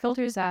 or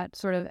filters that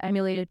sort of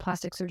emulated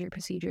plastic surgery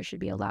procedures should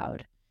be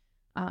allowed.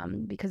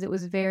 Because it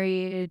was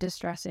very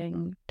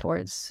distressing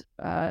towards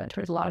a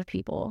lot of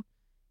people.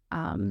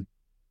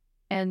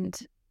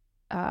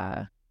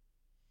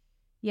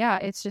 Yeah,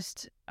 it's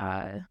just,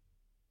 I'll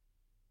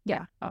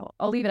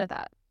leave it at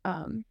that.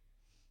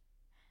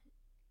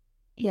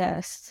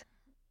 Yes,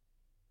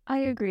 I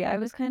agree. I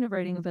was kind of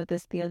writing about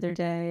this the other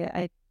day.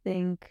 I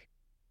think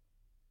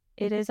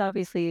it is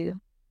obviously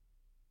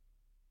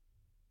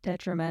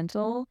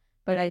detrimental,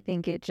 but I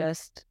think it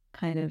just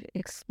kind of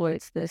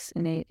exploits this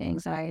innate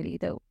anxiety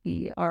that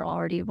we are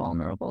already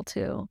vulnerable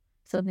to,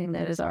 something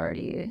that is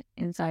already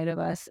inside of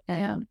us.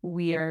 And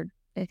we're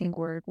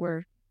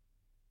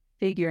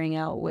figuring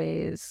out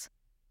ways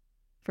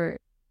for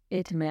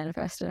it to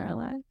manifest in our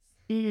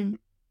lives.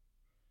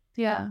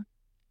 Yeah,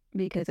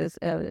 because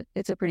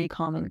it's a pretty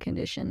common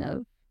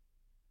condition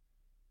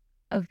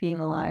of being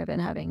alive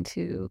and having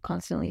to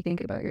constantly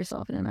think about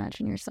yourself and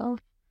imagine yourself.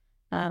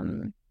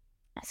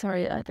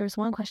 Sorry, there's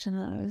one question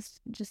that I was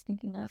just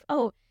thinking of.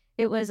 Oh,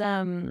 it was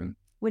when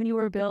you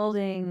were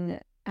building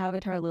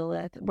Avatar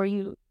Lilith, were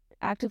you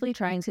actively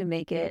trying to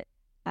make it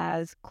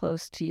as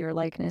close to your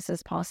likeness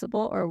as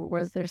possible, or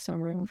was there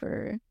some room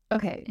for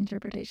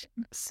interpretation?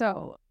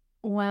 So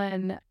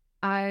when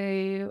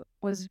I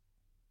was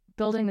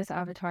building this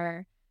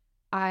avatar,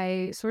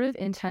 I sort of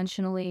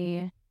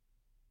intentionally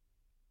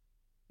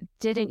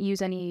didn't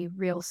use any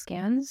real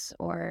scans,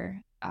 or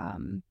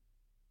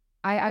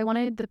I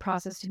wanted the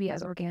process to be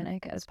as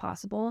organic as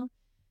possible,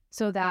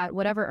 so that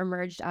whatever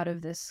emerged out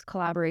of this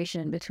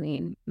collaboration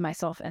between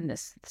myself and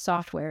this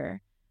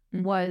software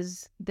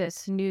was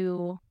this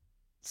new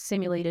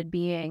simulated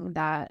being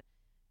that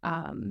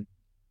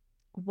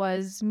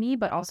was me,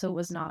 but also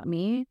was not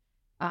me.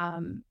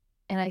 And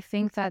I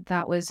think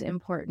that was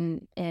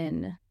important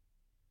in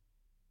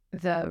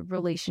the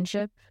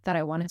relationship that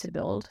I wanted to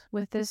build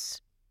with this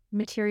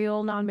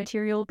material,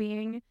 non-material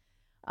being.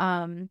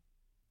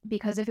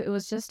 Because if it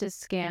was just a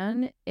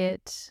scan,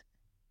 it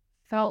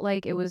felt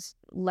like it was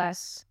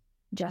less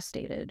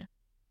gestated.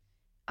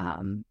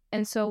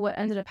 And so what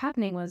ended up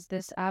happening was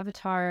this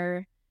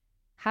avatar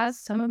has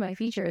some of my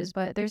features,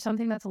 but there's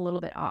something that's a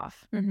little bit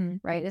off,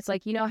 right? It's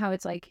like, you know how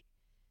it's like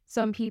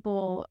some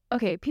people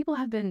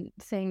have been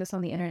saying this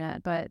on the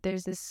internet, but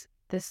there's this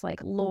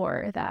like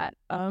lore that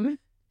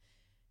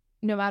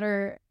no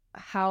matter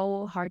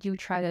how hard you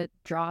try to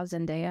draw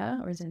Zendaya.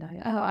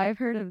 Oh, I've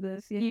heard of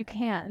this. Yeah. You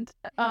can't.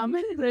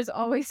 There's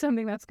always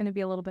something that's going to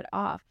be a little bit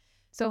off.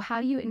 So how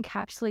do you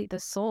encapsulate the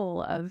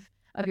soul of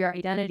your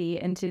identity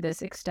into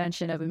this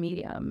extension of a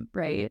medium,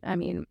 right? I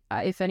mean,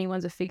 if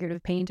anyone's a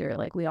figurative painter,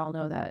 like we all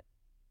know that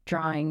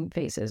drawing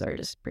faces are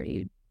just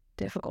pretty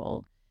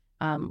difficult,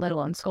 let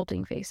alone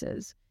sculpting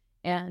faces.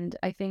 And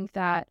I think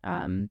that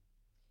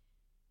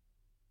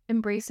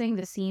embracing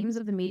the seams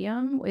of the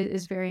medium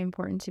is very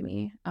important to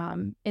me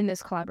in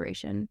this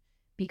collaboration,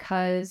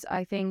 because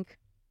I think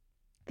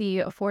the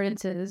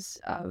affordances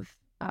of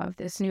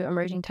this new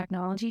emerging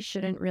technology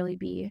shouldn't really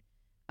be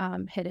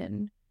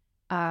hidden.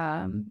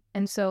 And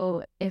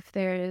so if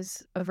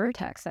there's a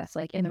vertex that's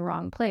like in the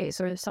wrong place,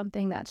 or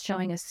something that's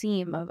showing a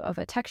seam of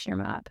a texture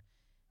map,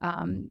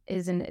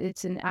 it's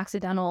an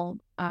accidental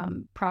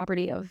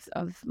property of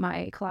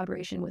my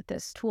collaboration with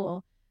this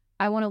tool,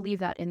 I want to leave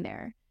that in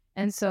there.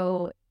 And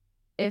so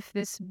if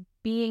this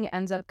being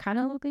ends up kind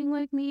of looking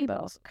like me, but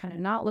also kind of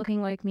not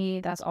looking like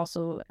me, that's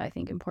also, I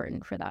think,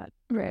 important for that.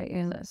 Right.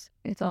 And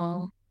it's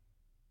all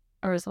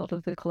a result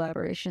of the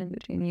collaboration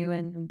between you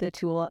and the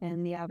tool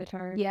and the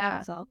avatar. Yeah.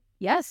 itself.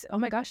 Yes. Oh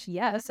my gosh.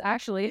 Yes,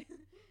 actually.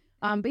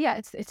 But yeah,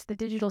 it's the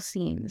digital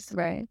scenes,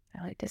 Right.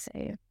 I like to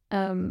say.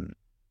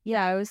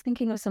 Yeah, I was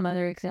thinking of some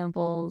other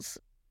examples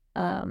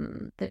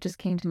that just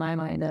came to my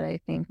mind that I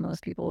think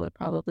most people would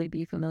probably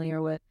be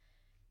familiar with.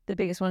 The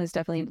biggest one is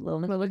definitely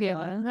Lilith,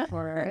 of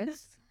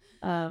course.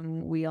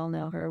 We all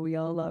know her. We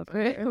all love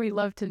her. We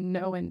love to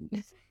know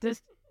and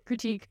just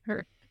critique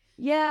her.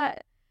 Yeah.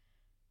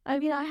 I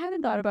mean, I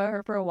haven't thought about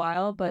her for a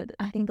while, but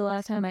I think the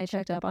last time I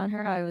checked up on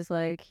her, I was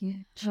like,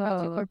 She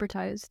got too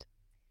corporatized.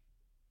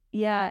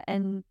 Yeah,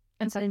 and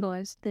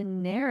sexualized. The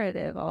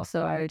narrative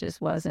also, I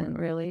just wasn't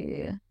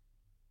really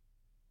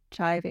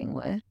jiving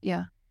with.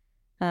 Yeah.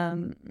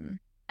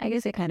 I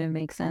guess it kind of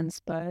makes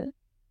sense, but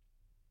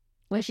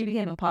when she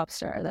became a pop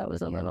star, that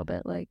was a little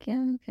bit like,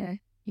 yeah, okay.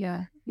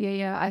 Yeah.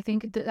 I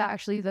think that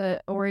actually the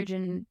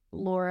origin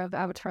lore of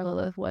Avatar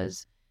Lilith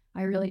was,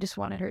 I really just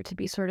wanted her to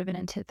be sort of an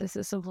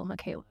antithesis of Lil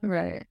Michaela.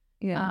 Right.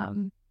 Yeah.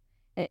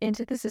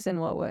 Antithesis in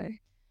what way?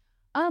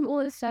 Well,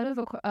 instead of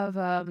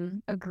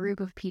a group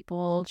of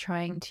people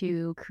trying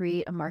to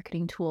create a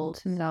marketing tool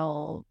to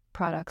sell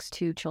products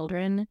to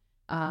children,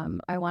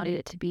 I wanted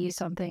it to be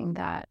something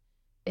that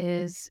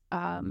is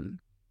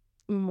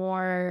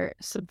more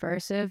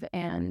subversive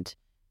and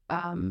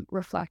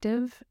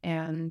reflective.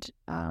 And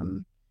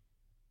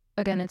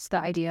again, it's the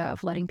idea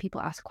of letting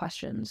people ask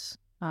questions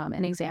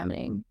and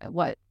examining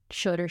what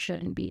should or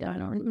shouldn't be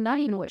done, or not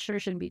even what should or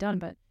shouldn't be done,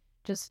 but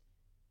just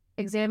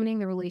examining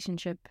the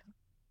relationship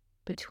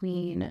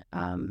between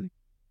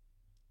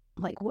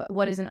like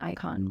what is an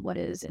icon, what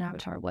is an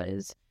avatar, what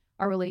is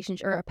our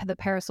relationship, or the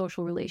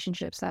parasocial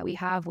relationships that we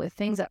have with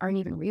things that aren't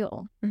even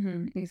real.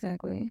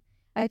 Exactly.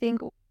 I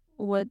think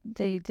what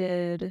they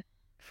did,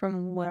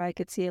 from what I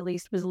could see at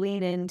least, was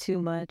lean in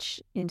too much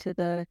into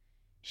the,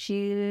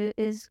 she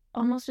is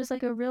almost just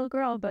like a real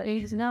girl, but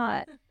she's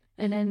not.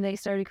 And then they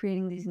started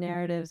creating these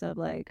narratives of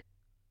like,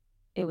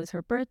 it was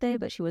her birthday,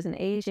 but she wasn't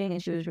aging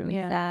and she was really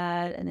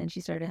sad. And then she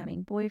started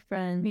having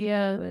boyfriends.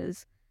 Yeah.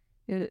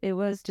 It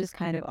was just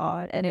kind of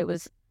odd. And it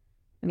was,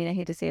 I mean, I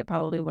hate to say it,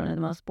 probably one of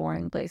the most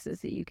boring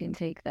places that you can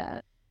take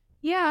that.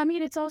 Yeah. I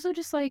mean, it's also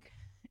just like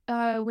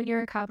when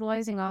you're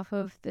capitalizing off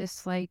of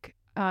this like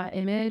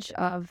image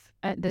of,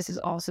 this is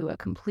also a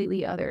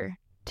completely other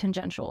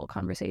tangential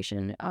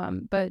conversation.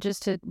 But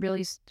just to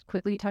really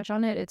quickly touch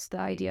on it, it's the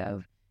idea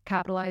of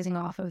capitalizing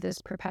off of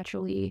this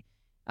perpetually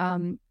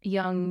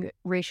young,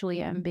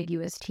 racially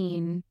ambiguous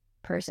teen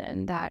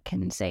person that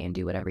can say and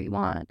do whatever you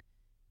want.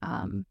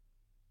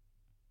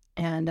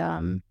 And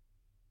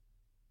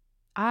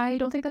I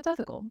don't think that's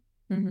ethical,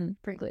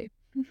 frankly.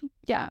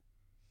 Yeah.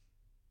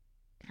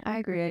 I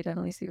agree. I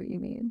definitely see what you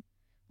mean.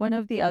 One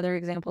of the other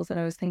examples that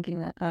I was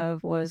thinking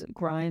of was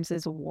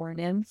Grimes' War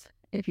Nymph,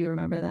 if you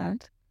remember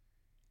that.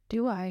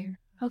 Do I?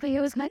 Okay,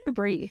 it was kind of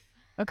brief.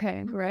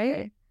 Okay.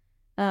 Right?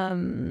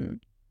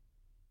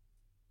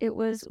 It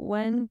was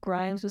when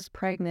Grimes was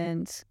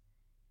pregnant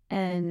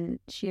and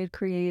she had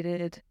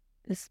created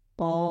this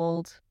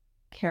bald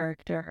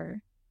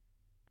character.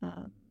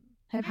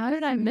 How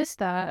did I miss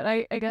that?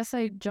 I guess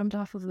I jumped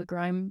off of the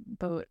Grime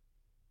boat.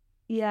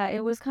 Yeah,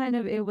 it was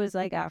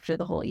like after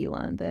the whole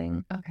Elon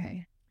thing.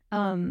 Okay.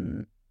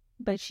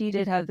 But she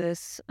did have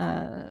this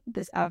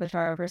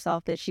avatar of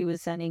herself that she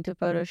was sending to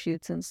photo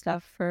shoots and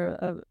stuff for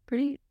a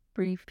pretty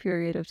brief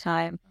period of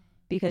time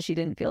because she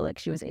didn't feel like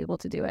she was able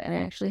to do it. And I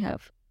actually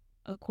have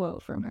a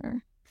quote from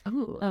her.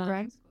 Oh,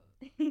 right.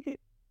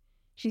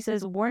 She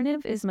says, "War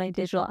Nymph is my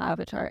digital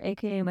avatar,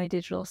 aka my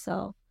digital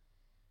self.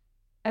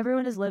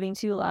 Everyone is living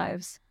two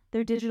lives,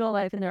 their digital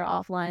life and their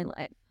offline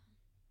life.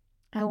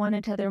 I want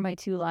to tether my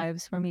two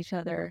lives from each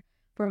other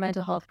for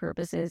mental health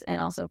purposes and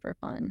also for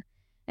fun."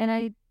 And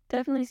I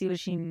definitely see what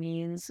she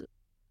means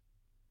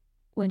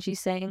when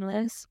she's saying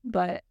this,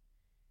 but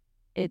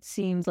it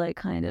seems like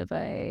kind of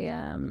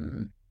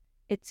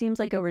it seems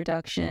like a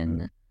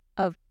reduction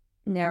of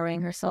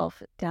narrowing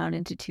herself down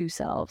into two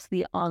selves,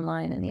 the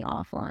online and the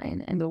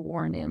offline, and the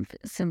War Nymph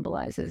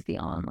symbolizes the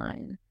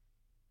online.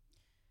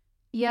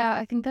 Yeah,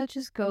 I think that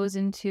just goes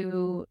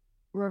into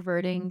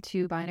reverting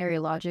to binary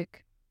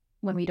logic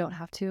when we don't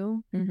have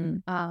to.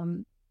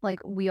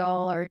 Like we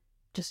all are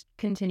just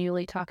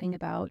continually talking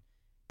about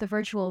the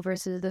virtual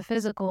versus the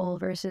physical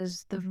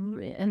versus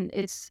and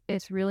it's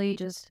really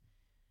just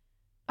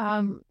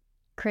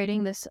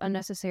creating this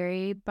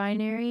unnecessary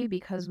binary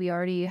because we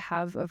already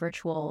have a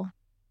virtual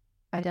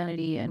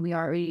identity and we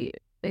already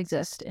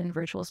exist in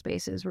virtual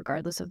spaces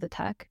regardless of the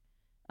tech.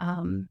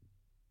 And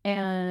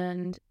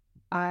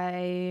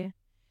I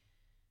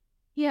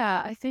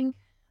think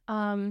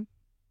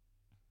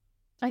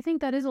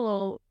that is a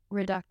little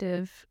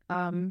reductive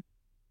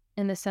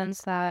in the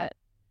sense that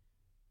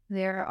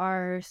there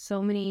are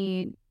so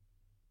many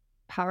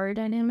power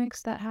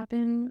dynamics that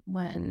happen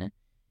when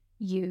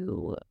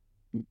you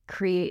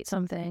create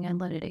something and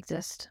let it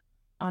exist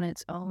on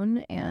its own,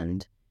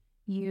 and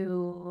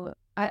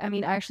I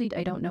mean, actually,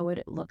 I don't know what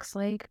it looks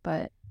like,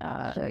 but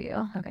I'll show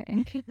you.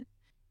 Okay.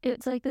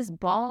 It's like this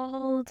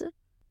bald.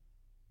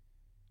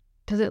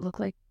 Does it look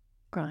like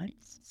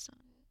Grimes?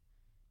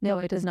 No,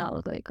 it does not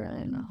look like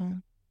Grimes. Oh,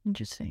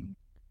 interesting.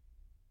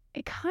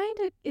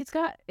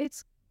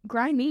 It's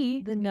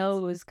grimy. The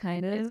nose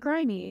kind of. It's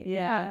grimy.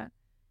 Yeah.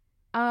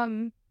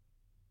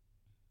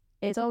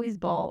 It's always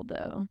bald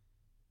though.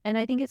 And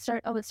I think it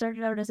started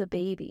out as a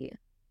baby.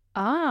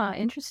 Ah,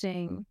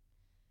 interesting.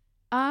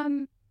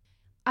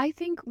 I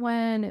think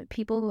when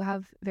people who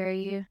have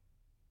very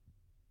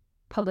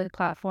public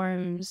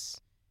platforms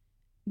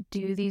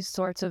do these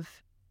sorts of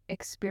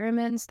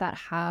experiments that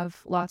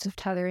have lots of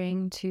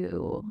tethering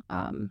to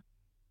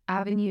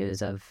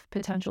avenues of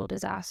potential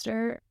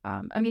disaster.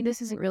 I mean,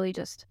 this is a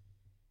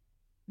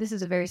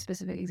very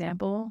specific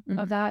example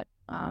of that.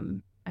 I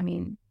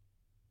mean,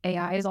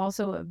 AI is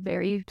also a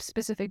very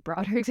specific,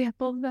 broader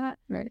example of that.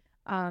 Right.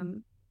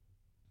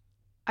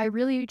 I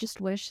really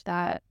just wish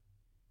that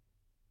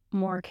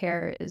more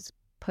care is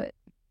put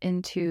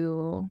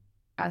into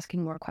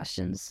asking more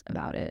questions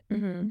about it.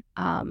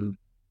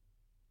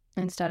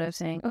 Instead of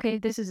saying, okay,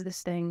 this is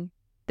this thing,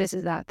 this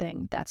is that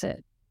thing, that's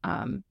it.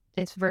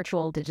 It's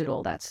virtual,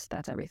 digital, that's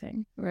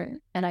everything. Right.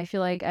 And I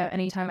feel like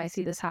anytime I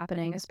see this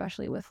happening,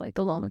 especially with like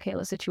the Lil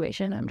Miquela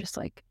situation, I'm just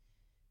like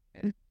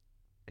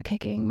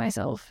kicking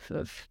myself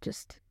of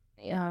just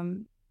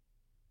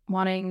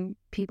wanting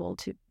people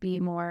to be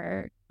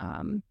more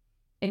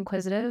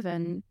inquisitive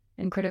and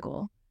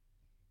critical.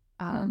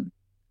 An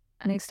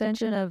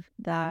extension of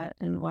that,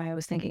 and why I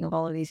was thinking of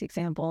all of these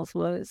examples,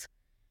 was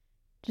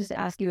just to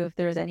ask you if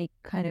there's any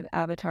kind of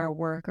avatar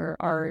work or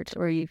art,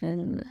 or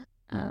even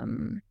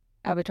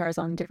avatars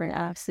on different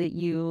apps that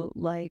you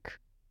like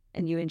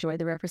and you enjoy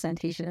the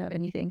representation of,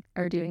 and you think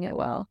are doing it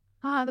well.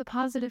 The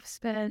positive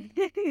spin.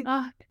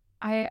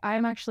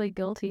 I'm actually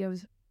guilty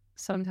of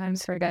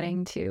sometimes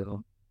forgetting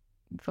to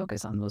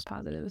focus on those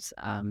positives.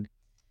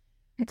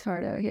 It's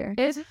hard out here.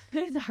 It's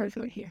hard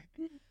out here.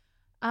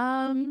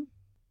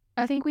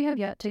 I think we have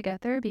yet to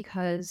get there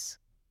because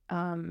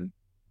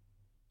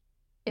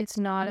it's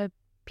not a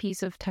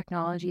piece of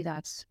technology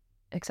that's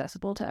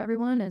accessible to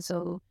everyone, and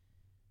so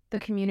the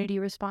community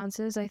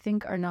responses, I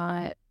think, are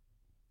not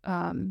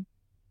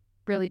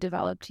really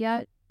developed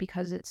yet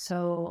because it's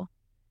so,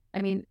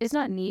 I mean, it's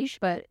not niche,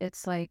 but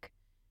it's like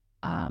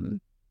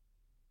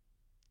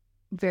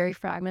very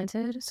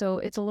fragmented, so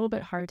it's a little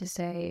bit hard to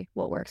say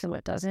what works and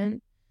what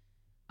doesn't.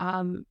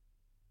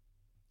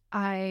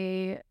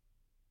 I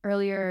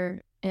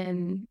earlier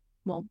in,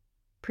 well,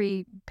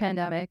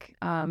 pre-pandemic,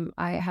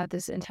 I had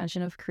this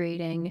intention of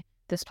creating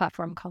this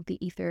platform called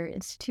the Ether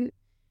Institute,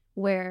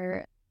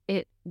 where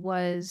it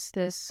was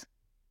this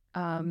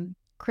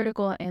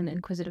critical and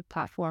inquisitive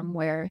platform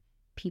where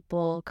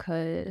people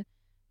could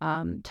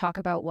talk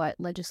about what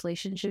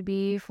legislation should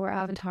be for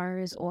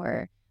avatars,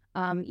 or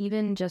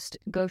even just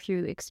go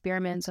through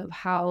experiments of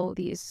how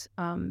these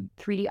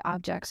 3D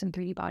objects and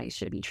 3D bodies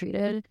should be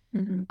treated.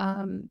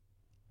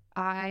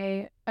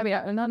 I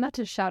mean, not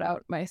to shout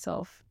out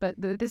myself, but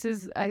this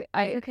is I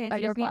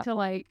just need to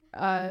like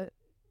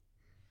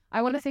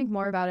I want to think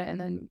more about it, and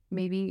then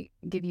maybe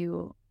give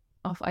you,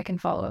 I can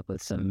follow up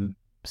with some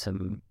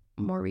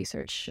more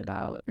research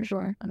about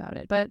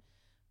it. But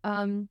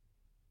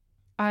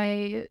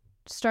I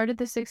started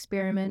this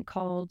experiment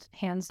called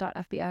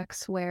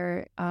hands.fbx,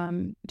 where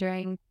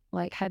during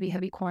like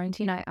heavy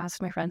quarantine, I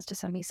asked my friends to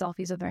send me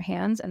selfies of their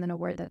hands and then a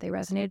word that they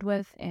resonated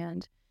with,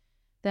 and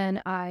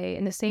then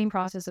in the same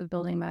process of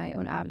building my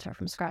own avatar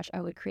from scratch,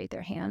 I would create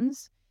their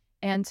hands.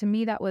 And to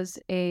me, that was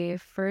a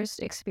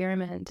first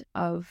experiment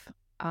of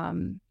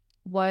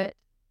what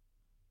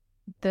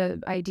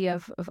the idea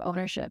of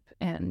ownership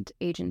and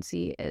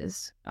agency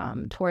is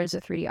towards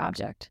a 3D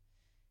object.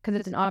 Because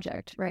it's an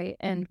object, right?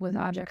 And with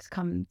objects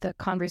come the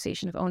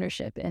conversation of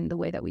ownership and the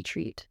way that we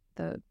treat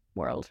the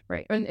world,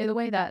 right? Or in the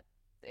way that,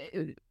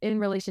 in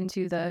relation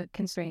to the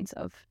constraints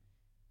of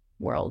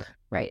world,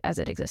 right, as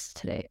it exists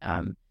today.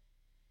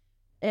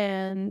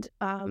 And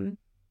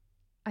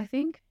I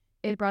think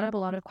it brought up a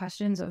lot of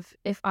questions of,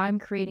 if I'm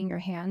creating your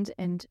hand,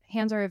 and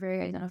hands are a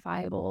very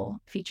identifiable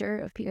feature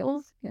of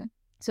people. Yeah.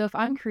 So if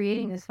I'm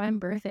creating this, if I'm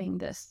birthing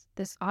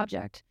this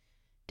object,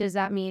 does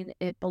that mean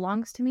it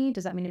belongs to me?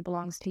 Does that mean it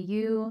belongs to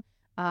you?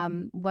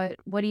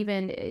 What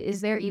even,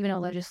 is there even a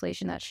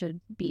legislation that should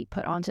be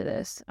put onto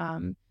this?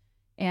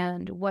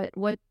 And what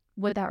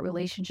would that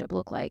relationship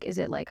look like? Is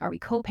it like, are we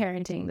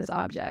co-parenting this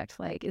object?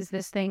 Like, is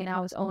this thing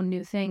now its own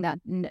new thing that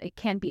it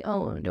can't be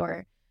owned?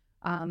 Or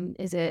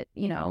is it,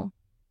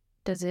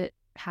 does it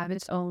have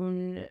its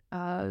own,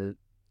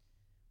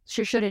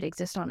 should it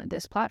exist on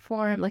this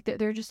platform? Like,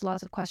 there are just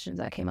lots of questions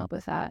that came up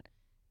with that.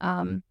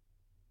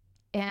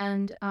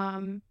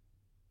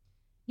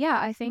 Yeah,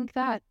 I think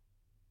that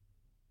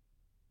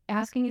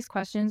asking these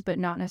questions but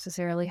not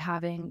necessarily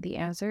having the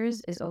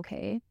answers is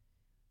okay.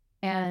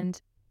 And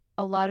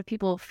a lot of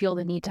people feel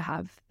the need to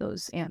have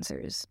those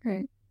answers.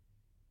 Right.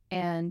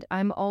 And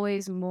I'm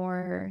always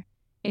more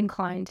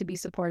inclined to be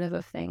supportive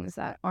of things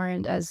that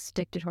aren't as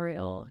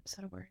dictatorial. Is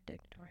that a word?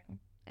 Dictatorial?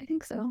 I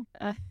think so.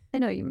 I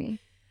know what you mean.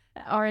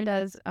 Aren't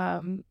as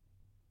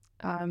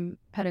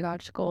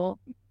pedagogical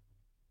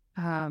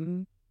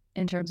in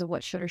terms of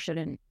what should or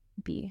shouldn't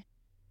be,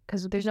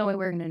 because there's no way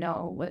we're going to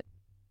know what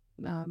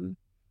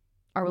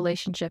our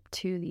relationship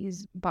to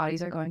these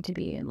bodies are going to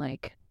be in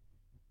like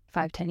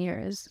 5-10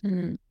 years.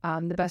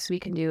 The best we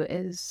can do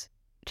is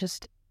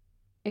just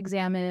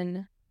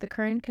examine the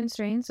current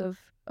constraints of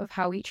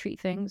how we treat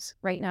things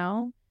right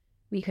now.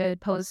 We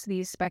could pose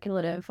these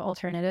speculative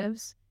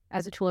alternatives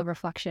as a tool of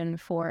reflection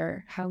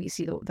for how we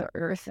see the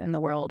earth and the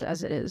world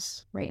as it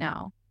is right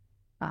now.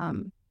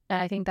 And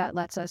I think that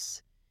lets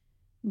us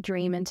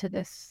dream into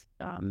this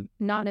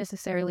not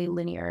necessarily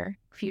linear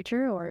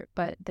future,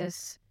 but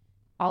this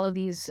all of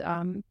these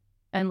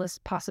endless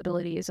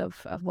possibilities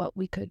of what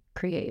we could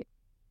create.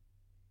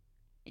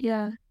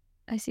 Yeah,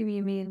 I see what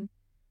you mean.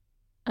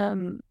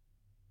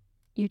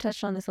 You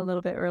touched on this a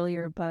little bit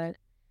earlier, but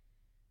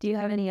do you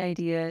have any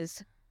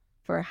ideas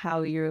for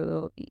how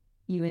you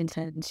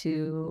intend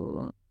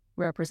to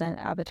represent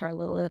Avatar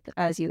Lilith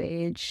as you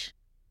age?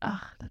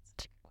 That's a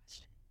good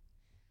question.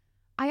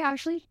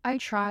 I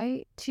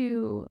try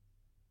to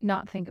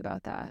not think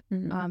about that.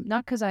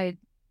 Not because I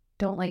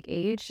don't like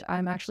age.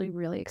 I'm actually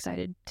really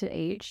excited to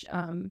age.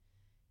 And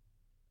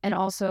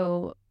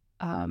also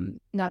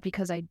not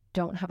because I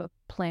don't have a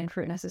plan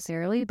for it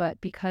necessarily, but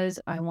because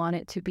I want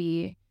it to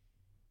be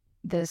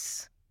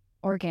this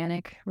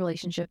organic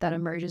relationship that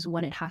emerges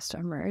when it has to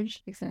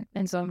emerge. Exactly.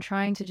 And so I'm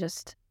trying to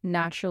just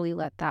naturally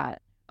let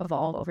that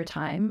evolve over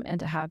time and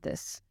to have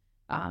this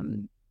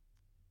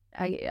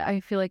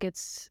I feel like it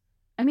is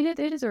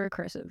a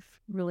recursive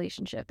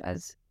relationship,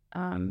 as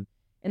in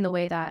the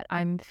way that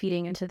I'm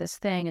feeding into this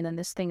thing and then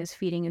this thing is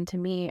feeding into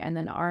me, and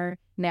then our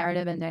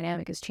narrative and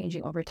dynamic is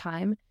changing over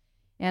time.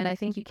 And I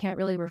think you can't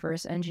really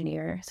reverse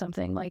engineer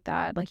something like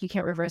that. Like, you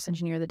can't reverse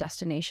engineer the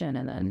destination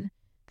and then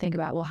think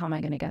about, well, how am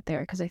I going to get there?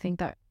 Because I think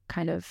that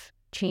kind of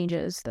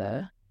changes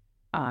the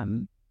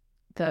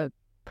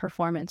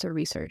performance or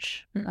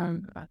research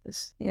about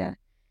this. Yeah.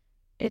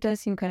 It does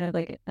seem kind of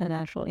like a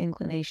natural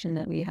inclination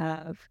that we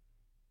have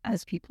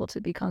as people to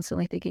be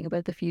constantly thinking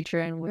about the future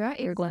and what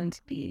you're going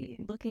to be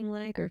looking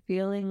like or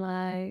feeling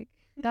like.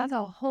 That's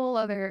a whole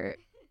other...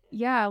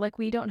 Yeah, like,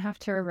 we don't have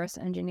to reverse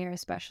engineer,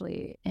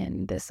 especially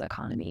in this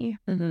economy.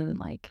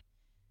 Like,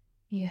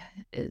 yeah,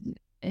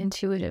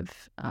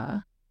 intuitive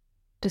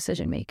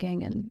decision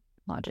making and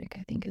logic,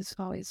 I think, is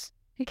always,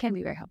 it can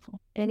be very helpful.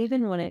 And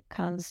even when it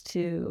comes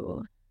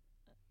to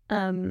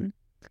the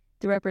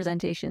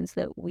representations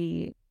that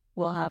we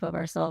will have of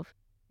ourselves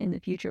in the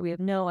future, we have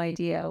no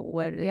idea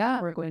what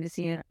we're going to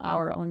see in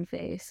our own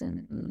face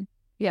in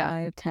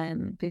 5,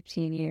 10,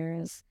 15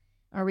 years.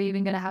 Are we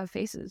even going to have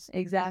faces?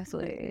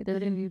 Exactly. They're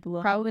going to be blue.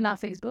 Probably not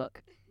Facebook,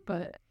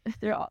 but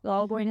they're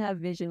all going to have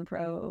Vision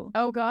Pro.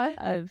 Oh, God.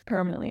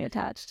 Permanently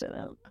attached to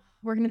them.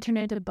 We're going to turn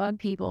into bug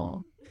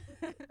people.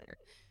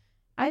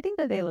 I think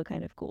that they look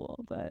kind of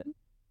cool, but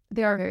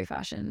they are very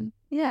fashion.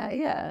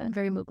 Yeah.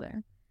 Very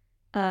Mugler.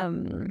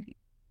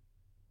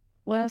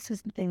 What else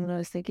is the thing that I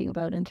was thinking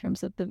about in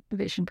terms of the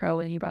Vision Pro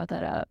when you brought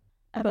that up?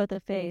 About the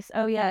face.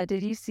 Oh, yeah.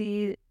 Did you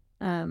see...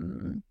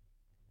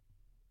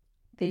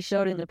 they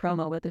showed in the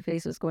promo what the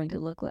face was going to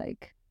look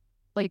like.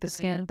 Like the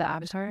skin of the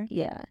avatar?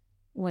 Yeah.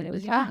 When it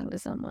was talking with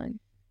someone.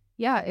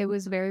 Yeah, it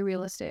was very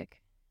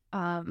realistic.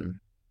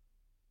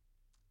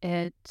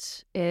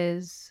 It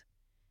is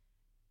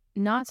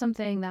not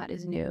something that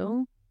is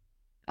new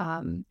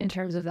in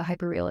terms of the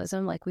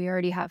hyperrealism. Like, we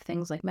already have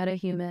things like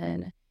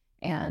MetaHuman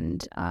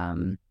and,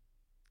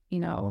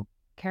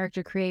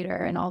 character creator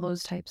and all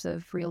those types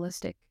of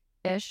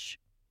realistic-ish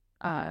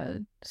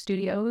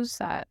studios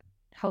that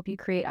help you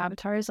create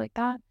avatars like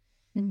that.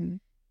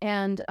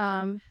 And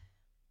I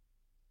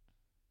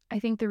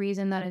think the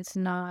reason that it's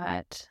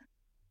not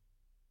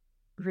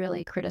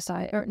really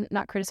criticized, or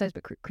not criticized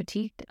but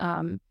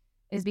critiqued,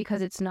 is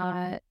because it's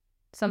not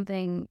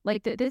something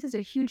like this is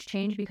a huge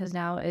change, because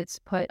now it's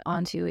put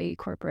onto a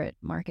corporate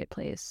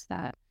marketplace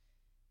that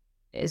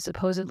is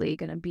supposedly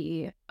going to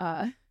be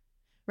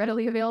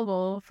readily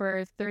available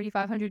for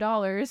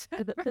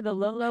 $3,500 for the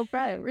low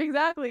price.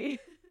 Exactly.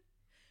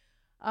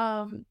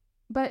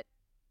 But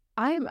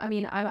I'm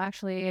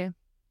actually,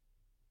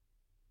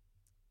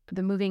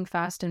 the moving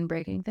fast and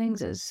breaking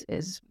things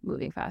is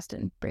moving fast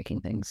and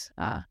breaking things.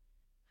 I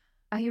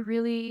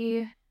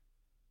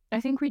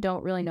think we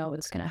don't really know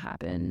what's going to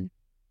happen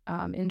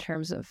in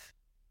terms of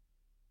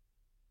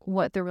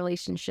what the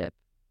relationship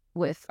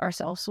with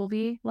ourselves will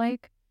be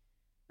like,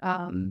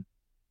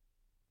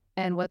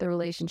 and what the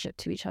relationship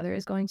to each other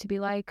is going to be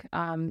like,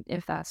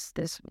 if that's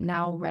this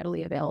now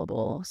readily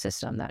available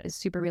system that is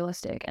super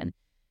realistic. And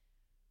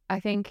I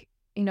think,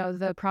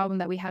 the problem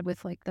that we had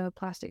with like the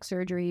plastic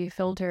surgery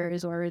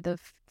filters or the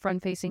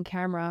front-facing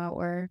camera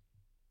or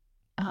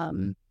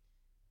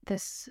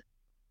this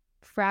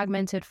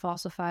fragmented,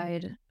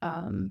 falsified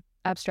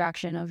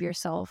abstraction of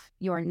yourself,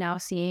 you are now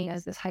seeing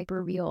as this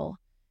hyper-real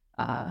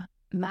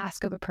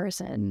mask of a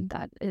person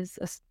that is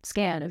a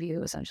scan of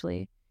you,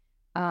 essentially.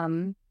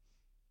 I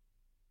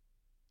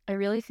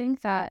really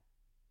think that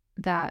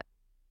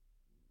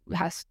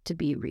has to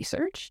be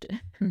researched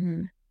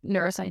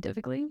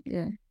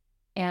neuroscientifically,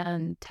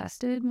 and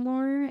tested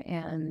more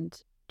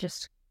and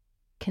just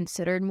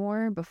considered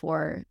more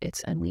before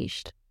it's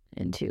unleashed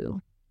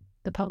into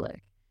the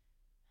public.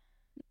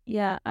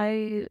 Yeah,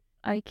 I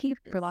keep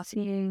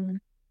seeing,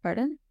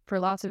 pardon? For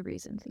lots of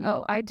reasons.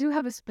 Oh, I do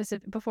have a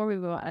specific, before we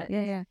go on.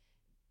 Yeah.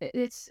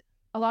 It's,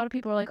 a lot of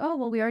people are like, oh,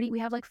 well, we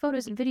have like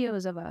photos and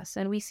videos of us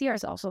and we see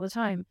ourselves all the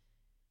time.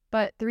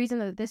 But the reason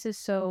that this is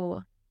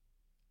so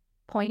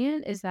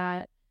poignant is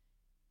that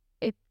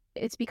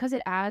it's because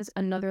it adds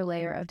another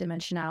layer of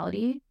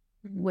dimensionality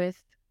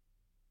with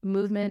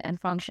movement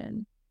and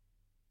function,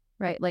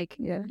 right? Like,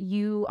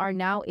 you are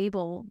now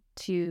able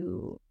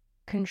to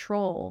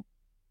control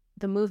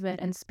the movement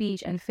and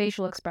speech and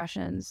facial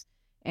expressions,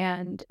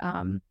 and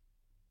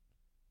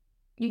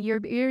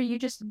you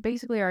just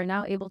basically are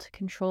now able to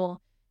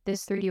control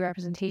this 3D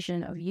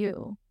representation of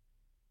you.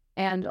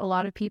 And a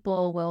lot of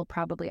people will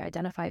probably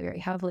identify very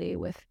heavily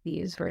with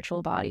these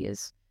virtual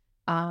bodies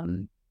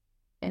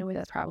in a way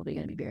that's probably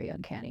going to be very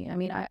uncanny. I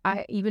mean,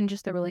 I even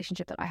just the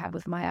relationship that I have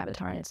with my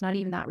avatar, and it's not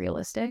even that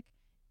realistic.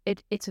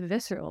 It's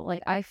visceral.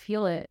 Like, I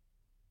feel it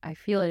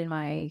in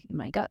my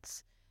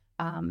guts.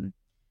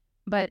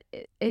 But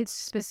it's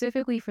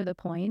specifically for the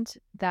point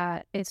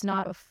that it's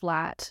not a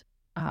flat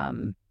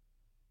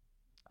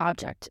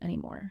object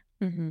anymore.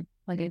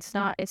 Like, it's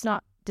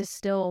not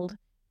distilled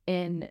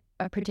in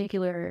a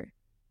particular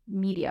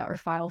media or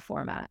file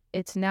format.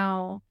 It's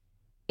now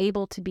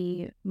able to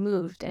be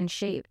moved and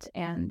shaped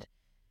and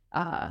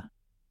puppeted,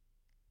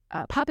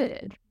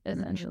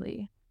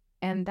 essentially.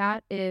 And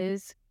that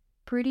is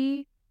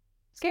pretty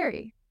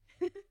scary.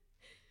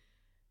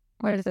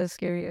 Why does that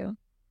scare you?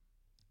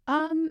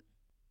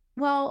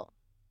 Well,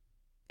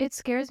 it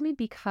scares me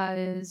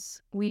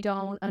because we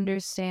don't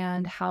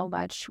understand how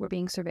much we're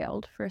being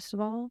surveilled, first of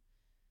all.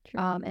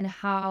 And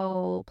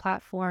how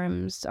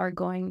platforms are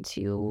going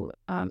to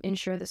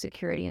ensure the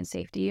security and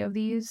safety of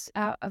these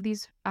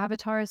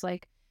avatars.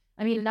 Like,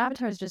 I mean, an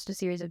avatar is just a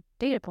series of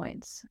data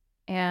points,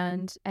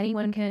 and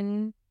anyone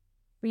can,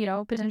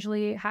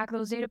 potentially hack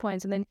those data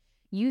points and then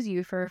use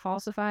you for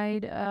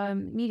falsified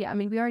media. I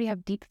mean, we already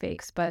have deep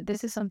fakes, but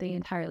this is something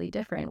entirely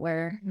different,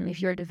 where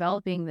if you're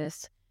developing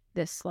this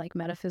like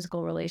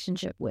metaphysical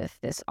relationship with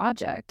this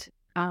object,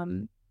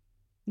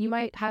 you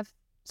might have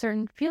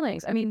certain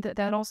feelings. I mean,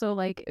 that also,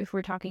 like, if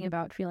we're talking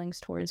about feelings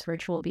towards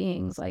virtual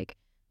beings, like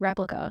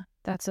replica,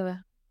 that's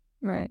a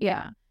right.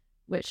 Yeah,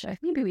 which I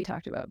think maybe we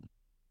talked about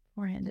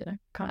beforehand in a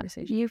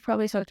conversation. You've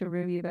probably talked to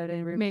Ruby about it,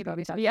 and Ruby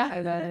probably talked about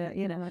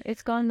it.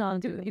 It's gone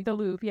on to the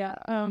loop. Yeah.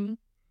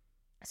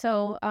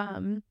 So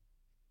and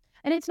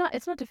it's not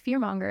to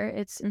fearmonger.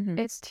 It's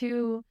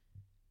to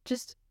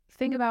just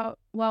think about,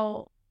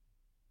 well,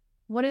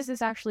 what is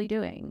this actually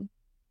doing?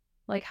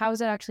 Like, how is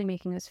it actually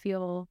making us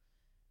feel?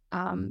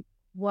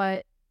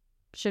 What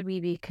should we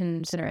be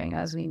considering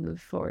as we move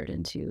forward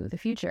into the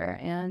future?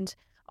 And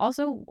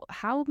also,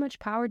 how much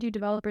power do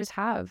developers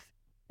have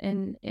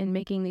in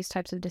making these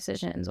types of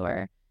decisions?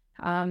 Or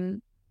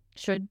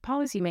should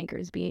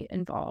policymakers be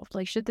involved?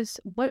 Like,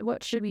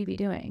 what should we be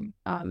doing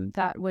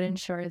that would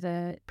ensure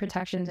the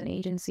protections and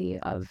agency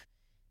of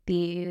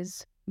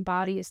these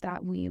bodies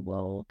that we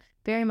will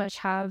very much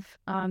have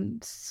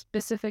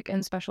specific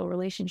and special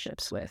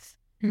relationships with?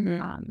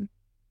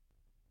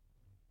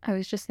 I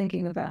was just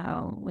thinking about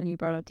how, when you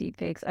brought up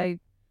deepfakes, I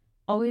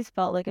always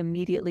felt like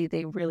immediately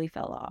they really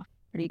fell off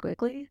pretty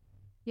quickly.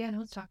 Yeah, no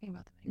one's talking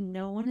about them.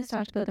 No one has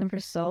talked about them for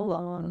so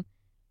long.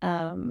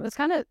 It's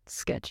kind of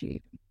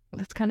sketchy.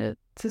 It's kind of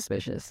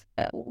suspicious.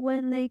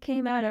 When they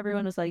came out,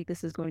 everyone was like,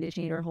 this is going to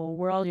change our whole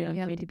world. You're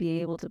not going to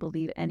be able to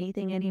believe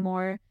anything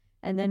anymore.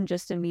 And then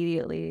just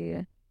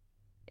immediately,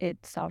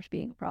 it stopped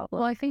being a problem.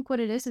 Well, I think what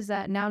it is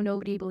that now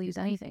nobody believes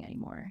anything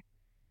anymore.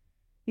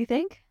 You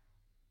think?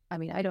 I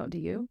mean, I don't. Do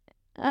you?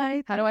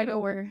 How do I know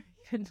we're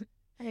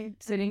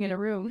sitting in a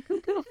room?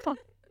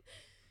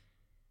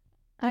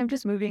 I'm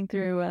just moving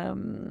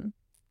through.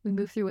 We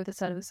move through with a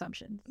set of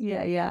assumptions.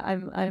 Yeah.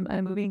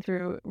 I'm moving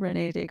through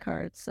Rene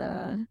Descartes'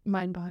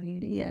 mind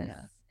body.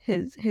 Yes,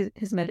 yeah.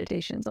 His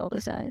meditations all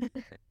the time.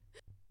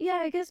 Yeah,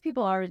 I guess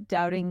people are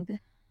doubting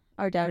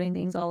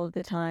things all of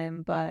the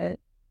time, but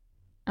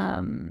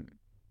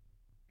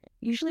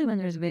usually when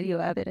there's video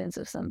evidence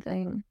of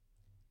something,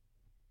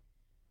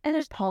 and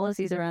there's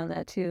policies around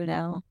that too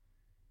now.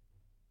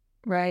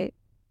 Right?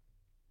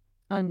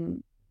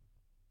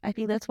 I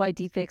think that's why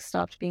deepfakes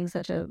stopped being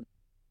such a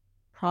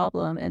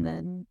problem. And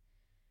then,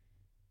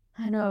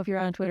 I don't know if you're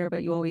on Twitter,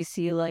 but you always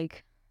see,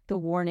 like, the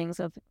warnings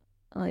of,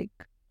 like,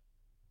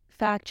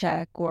 fact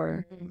check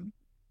or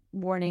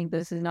warning,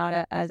 this is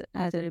not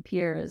as it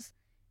appears.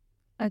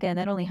 Again,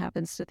 that only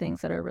happens to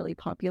things that are really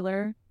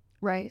popular.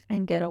 Right.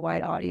 And get a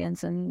wide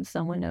audience, and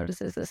someone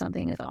notices that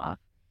something is off.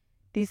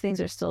 These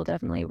things are still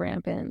definitely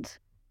rampant.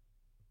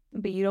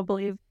 But you don't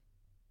believe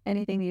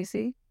anything you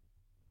see?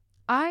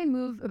 I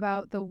move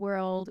about the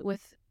world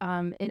with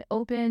an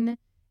open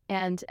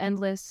and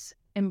endless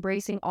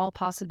embracing all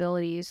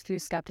possibilities through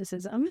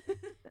skepticism.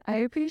 I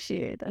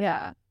appreciate that.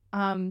 Yeah.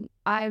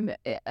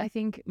 I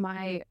think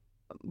my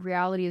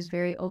reality is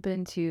very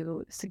open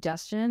to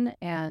suggestion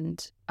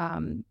and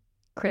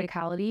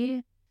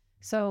criticality.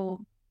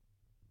 So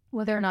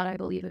whether or not I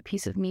believe a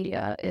piece of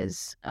media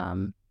is,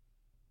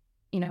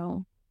 you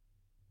know,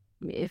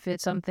 if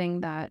it's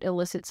something that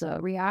elicits a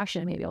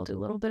reaction, maybe I'll do a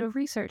little bit of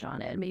research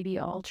on it. Maybe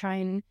I'll try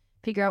and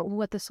figure out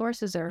what the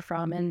sources are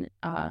from and,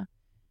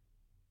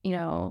 you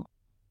know,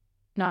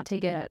 not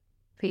take it at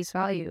face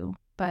value.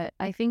 But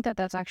I think that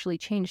that's actually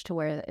changed to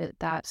where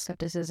that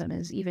skepticism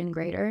is even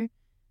greater,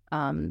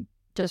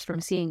 just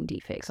from seeing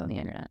deepfakes on the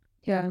internet.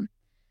 Yeah.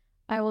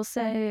 I will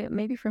say,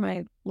 maybe for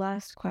my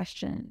last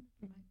question,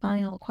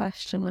 final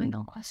question,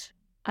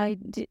 I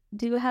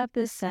do have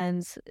this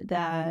sense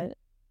that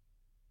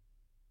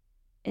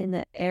in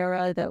the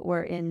era that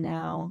we're in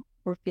now,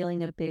 we're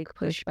feeling a big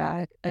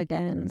pushback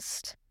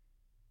against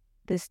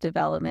this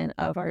development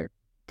of our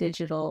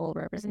digital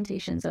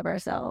representations of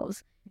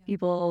ourselves.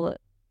 People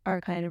are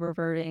kind of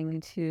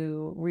reverting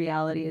to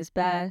reality is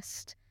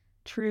best,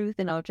 truth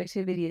and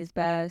objectivity is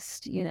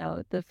best. You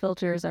know, the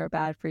filters are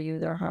bad for you,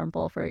 they're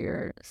harmful for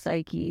your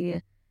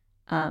psyche.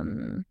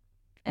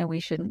 And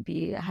we shouldn't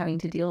be having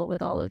to deal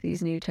with all of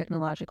these new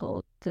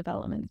technological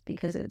developments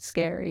because it's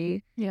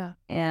scary. Yeah.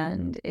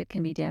 And it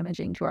can be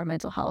damaging to our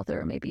mental health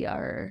or maybe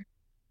our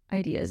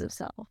ideas of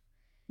self.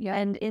 Yeah.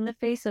 And in the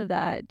face of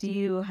that, do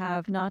you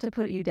have, not to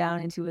put you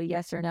down into a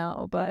yes or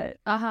no, but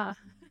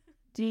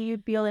do you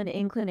feel an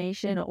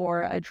inclination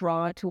or a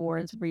draw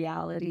towards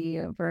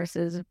reality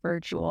versus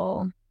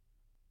virtual,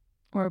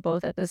 or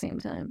both at the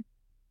same time?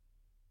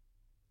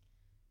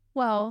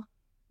 Well,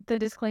 the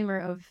disclaimer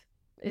of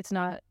it's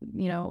not,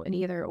 an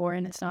either or,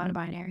 and it's not a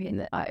binary, and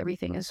that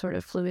everything is sort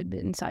of fluid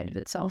inside of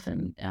itself,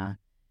 and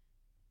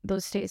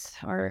those states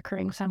are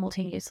occurring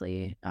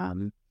simultaneously.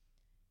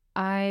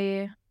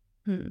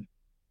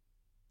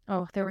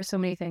 Oh, there were so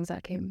many things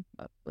that came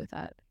up with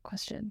that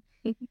question.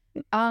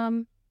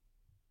 For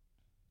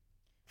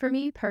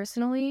me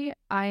personally,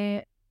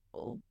 I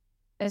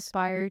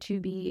aspire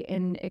to be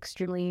an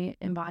extremely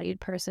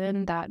embodied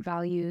person that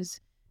values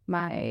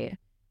my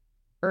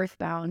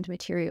earthbound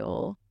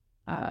material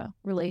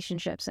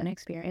relationships and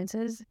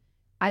experiences.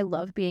 I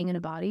love being in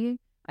a body.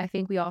 I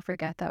think we all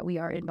forget that we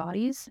are in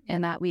bodies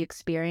and that we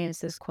experience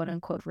this quote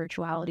unquote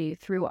virtuality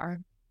through our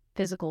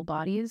physical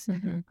bodies.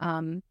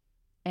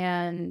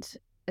 And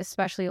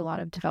especially a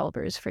lot of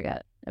developers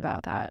forget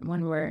about that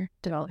when we're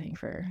developing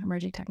for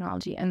emerging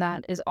technology. And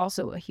that is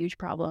also a huge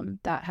problem.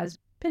 That has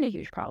been a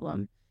huge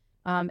problem,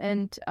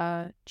 and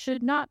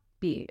should not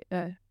be.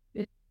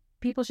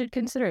 People should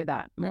consider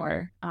that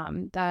more.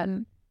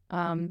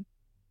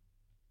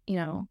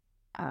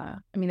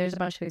 There's a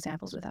bunch of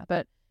examples with that,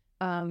 but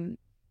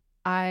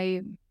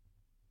I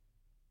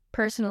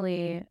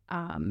personally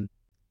am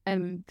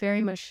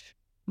very much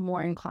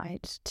more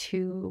inclined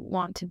to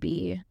want to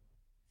be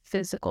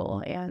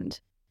physical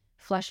and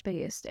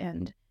flesh-based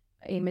and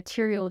a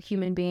material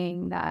human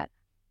being that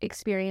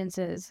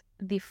experiences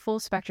the full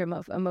spectrum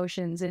of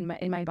emotions in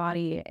my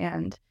body,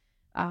 and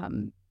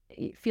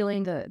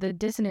feeling the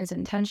dissonance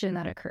and tension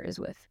that occurs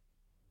with,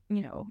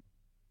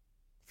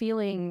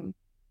 feeling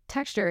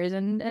textures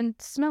and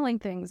smelling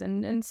things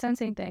and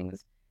sensing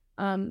things.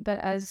 But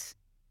as,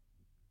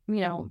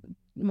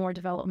 more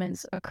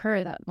developments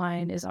occur, that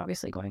line is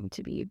obviously going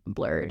to be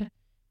blurred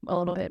a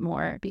little bit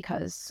more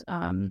because,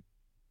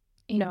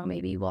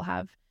 maybe we'll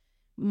have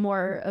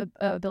more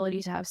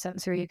ability to have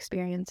sensory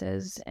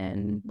experiences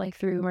and like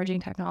through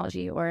emerging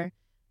technology, or,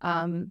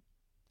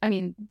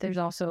 there's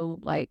also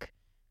like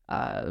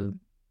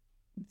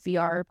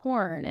VR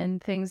porn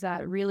and things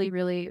that really,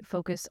 really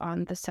focus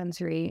on the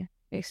sensory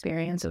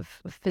experience of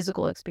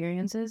physical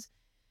experiences.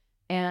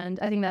 And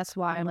I think that's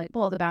why I'm like,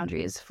 well, the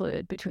boundary is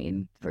fluid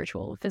between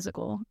virtual and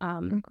physical.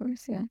 Of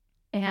course, yeah.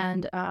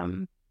 And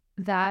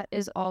that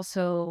is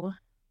also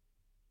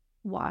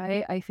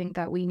why I think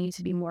that we need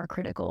to be more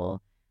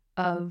critical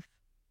of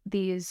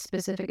these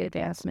specific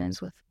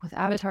advancements with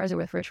avatars or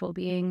with virtual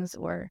beings,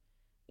 or,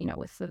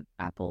 with the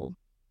Apple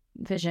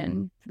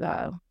Vision,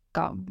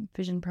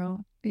 Vision Pro,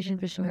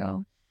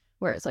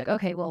 where it's like,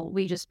 okay, well,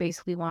 we just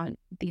basically want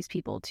these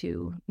people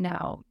to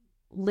now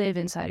live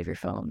inside of your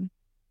phone.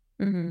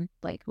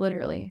 Like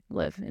literally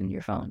live in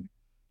your phone.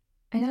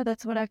 I know,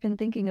 that's what I've been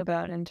thinking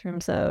about in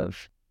terms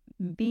of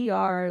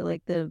VR,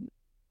 like the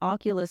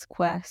Oculus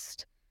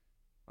Quest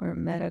or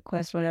Meta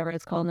Quest, whatever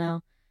it's called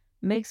now,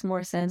 makes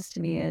more sense to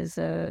me as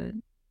a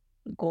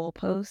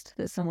goalpost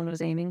that someone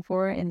was aiming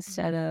for,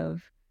 instead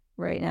of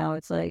right now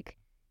it's like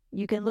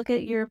you can look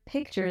at your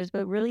pictures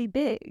but really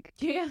big.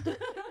 Yeah.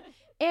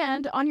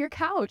 And on your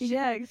couch.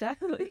 Yeah,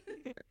 exactly.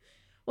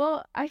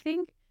 Well, I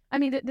think,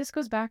 this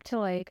goes back to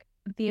like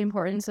the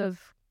importance of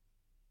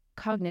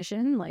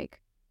cognition, like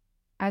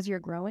as you're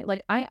growing.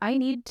 Like I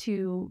need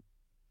to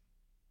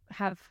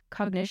have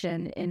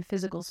cognition in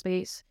physical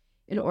space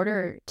in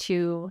order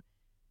to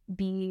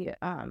be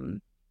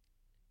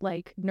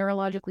like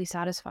neurologically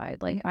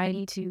satisfied. Like I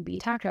need to be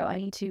tactile. I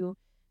need to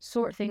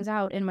sort things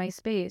out in my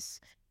space,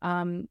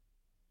 in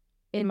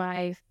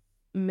my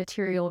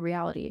material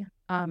reality.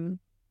 And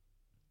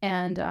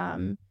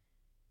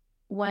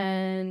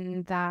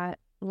when that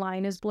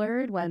line is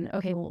blurred,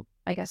 okay, well,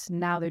 I guess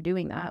now they're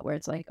doing that where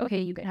it's like,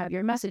 okay, you can have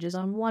your messages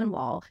on one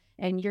wall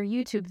and your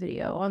YouTube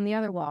video on the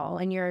other wall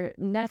and your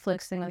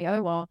Netflix thing on the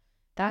other wall.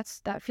 That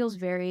feels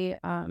very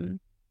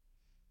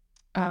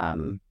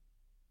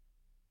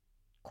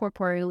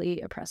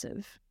corporeally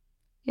oppressive.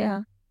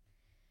 Yeah.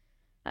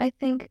 I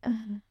think,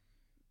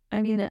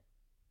 I mean,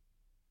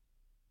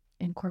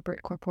 in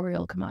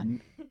corporeal, come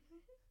on.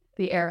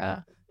 The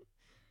era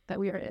that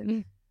we are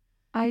in.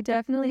 I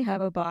definitely have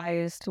a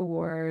bias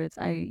towards,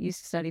 I used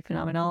to study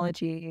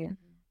phenomenology.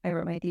 I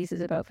wrote my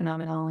thesis about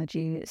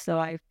phenomenology, so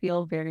I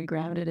feel very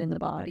grounded in the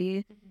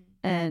body.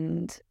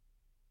 And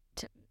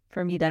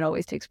for me, that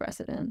always takes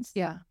precedence.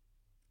 Yeah.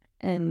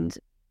 And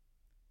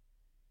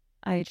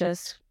I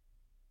just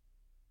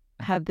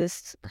have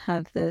this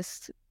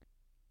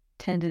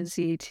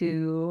tendency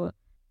to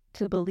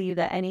believe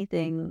that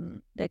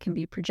anything that can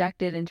be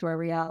projected into our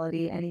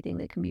reality, anything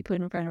that can be put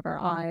in front of our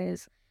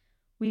eyes,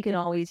 we can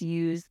always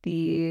use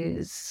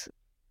these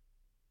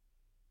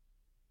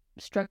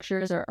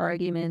structures or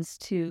arguments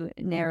to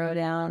narrow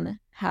down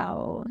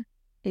how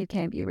it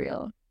can be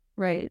real,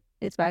 right?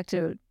 It's back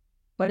to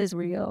what is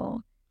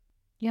real.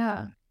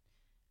 Yeah.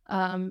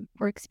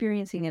 We're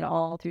experiencing it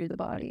all through the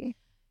body.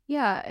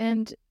 Yeah,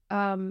 and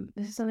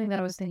this is something that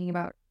I was thinking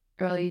about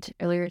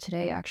earlier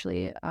today,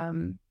 actually,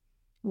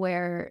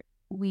 where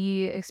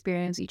we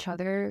experience each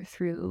other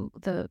through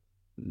the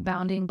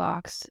bounding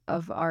box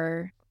of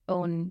our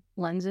own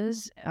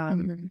lenses,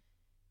 and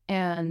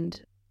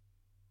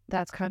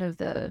that's kind of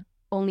the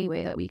only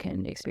way that we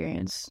can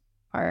experience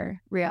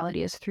our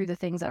reality is through the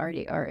things that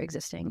already are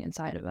existing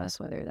inside of us,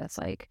 whether that's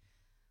like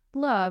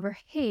love or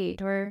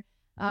hate or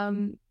a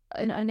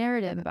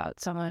narrative about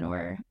someone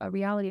or a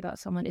reality about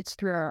someone. It's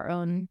through our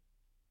own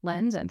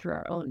lens and through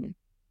our own,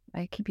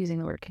 I keep using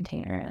the word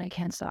container and I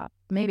can't stop.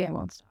 Maybe I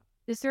won't stop.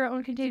 It's through our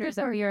own containers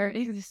that we are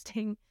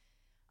existing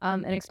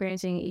and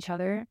experiencing each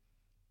other.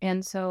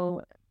 And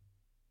so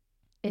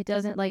it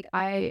doesn't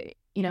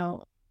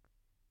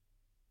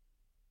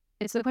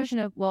it's the question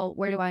of, well,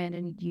 where do I end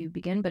and you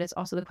begin? But it's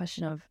also the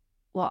question of,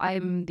 well, I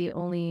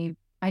only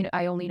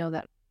know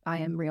that I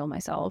am real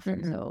myself.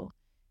 And so,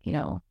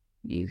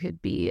 you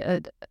could be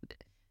an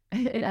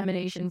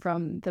emanation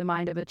from the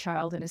mind of a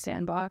child in a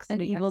sandbox.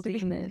 An evil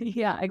demon.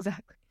 Yeah,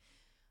 exactly.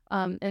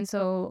 And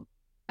so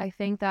I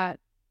think that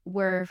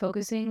we're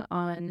focusing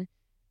on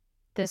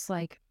this,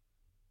 like,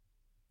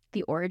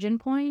 the origin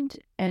point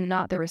and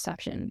not the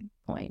reception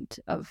point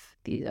of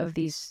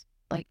these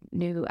like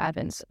new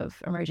advents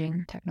of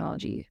emerging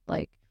technology.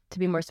 Like, to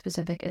be more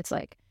specific, it's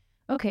like,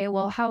 okay,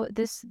 well, how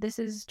this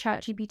is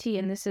ChatGPT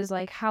and this is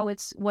like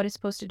what it's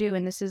supposed to do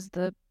and this is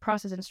the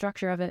process and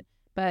structure of it,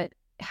 but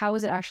how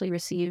is it actually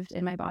received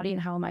in my body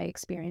and how am I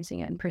experiencing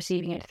it and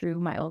perceiving it through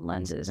my own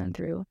lenses and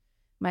through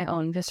my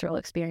own visceral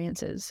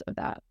experiences of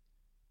that.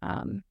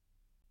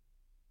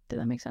 Did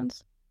that make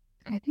sense?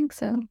 I think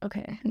so.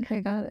 Okay. I think I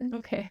got it.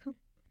 Okay.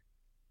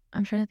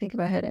 I'm trying to think if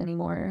I had any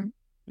more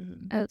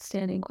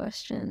outstanding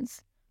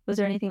questions. Was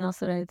there anything else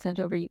that I had sent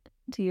over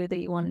to you that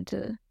you wanted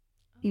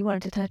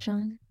to touch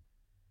on?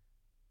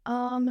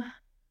 Oh,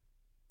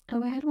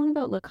 I had one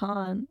about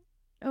Lacan.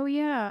 Oh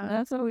yeah,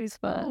 that's always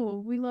fun.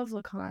 Oh, we love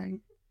Lacan.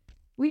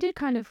 We did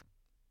kind of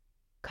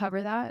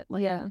cover that,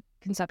 like, yeah,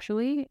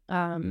 conceptually.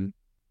 I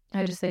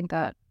just think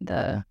that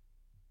the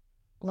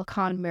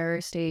Lacan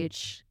mirror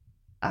stage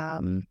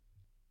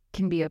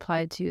can be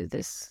applied to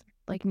this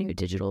like new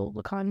digital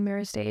Lacan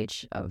mirror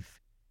stage of,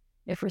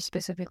 if we're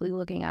specifically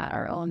looking at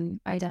our own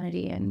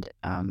identity and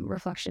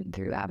reflection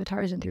through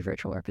avatars and through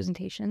virtual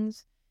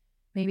representations,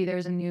 maybe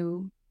there's a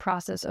new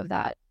process of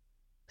that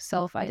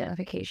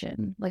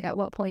self-identification. Like, at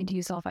what point do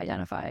you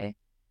self-identify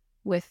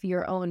with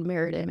your own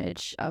mirrored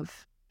image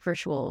of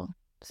virtual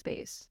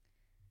space?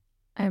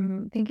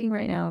 I'm thinking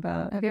right now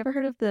about, have you ever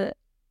heard of the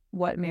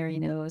what Mary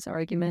knows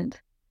argument?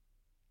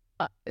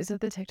 Is it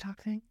the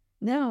TikTok thing?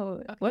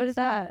 No. Okay. What is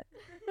that?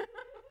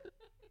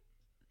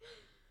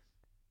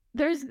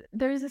 There's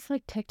this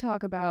like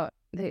TikTok about,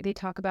 they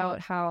talk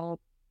about how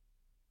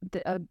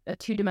a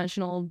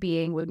two-dimensional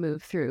being would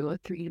move through a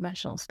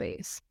three-dimensional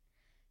space.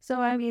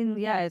 So, I mean,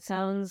 yeah, it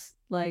sounds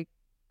like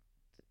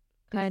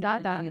kind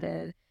of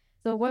that.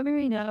 So what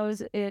Mary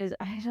knows is,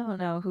 I don't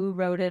know who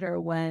wrote it or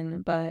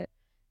when, but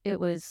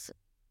it's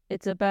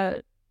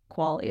about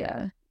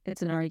qualia.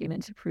 It's an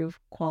argument to prove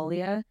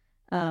qualia.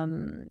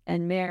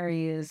 And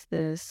Mary is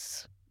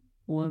this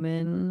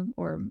woman,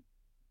 or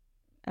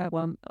at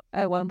one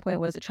point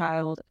was a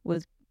child,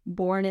 was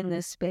born in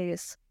this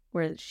space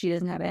where she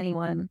doesn't have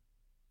anyone.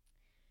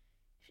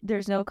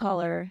 There's no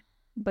color,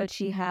 but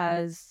she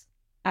has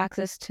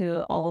access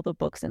to all the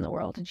books in the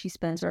world, and she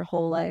spends her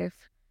whole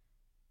life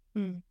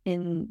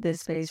in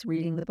this space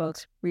reading the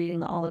books,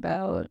 reading all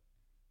about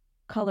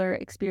color,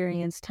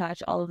 experience,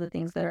 touch, all of the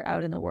things that are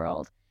out in the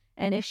world.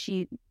 And if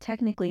she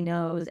technically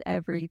knows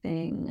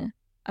everything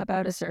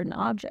about a certain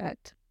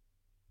object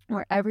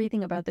or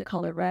everything about the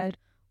color red,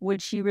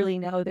 would she really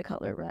know the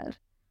color red?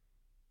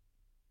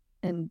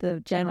 And the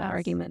general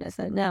argument is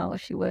that no,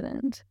 she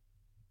wouldn't.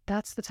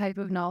 That's the type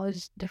of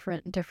knowledge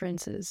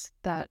differences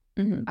that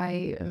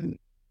I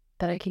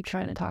keep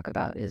trying to talk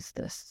about. Is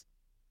this?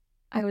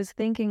 I was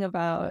thinking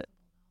about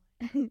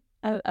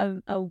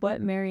a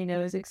what Mary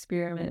knows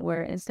experiment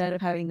where instead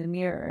of having the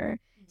mirror,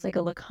 it's like a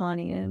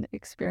Lacanian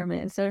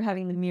experiment. Instead of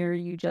having the mirror,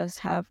 you just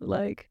have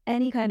like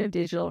any kind of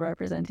digital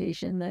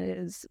representation that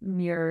is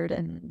mirrored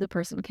and the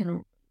person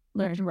can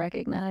learn to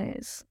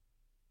recognize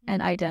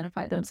and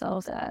identify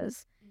themselves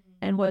as,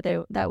 and what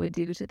that would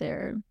do to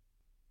their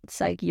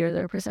psyche or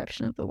their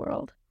perception of the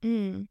world.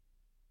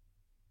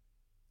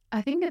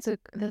 I think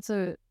that's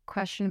a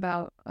question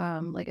about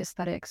like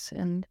aesthetics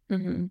and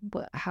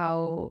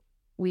how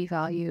we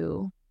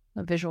value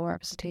a visual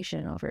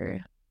representation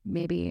over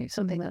maybe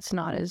something that's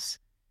not as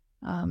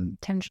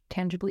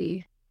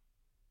tangibly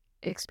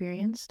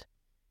experienced.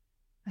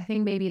 I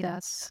think maybe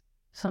that's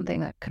something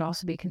that could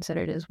also be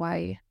considered as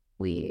why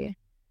we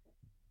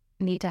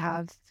need to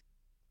have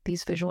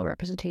these visual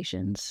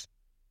representations,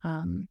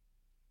 or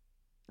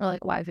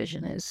like why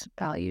vision is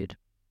valued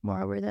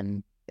moreover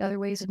than other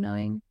ways of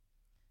knowing.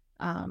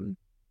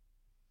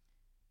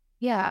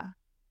 Yeah,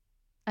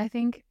 I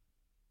think,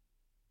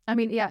 I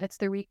mean, yeah, it's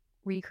the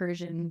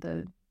recursion,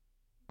 the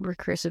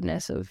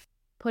recursiveness of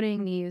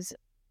putting these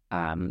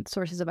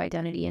sources of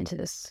identity into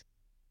this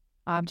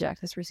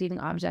object, this receiving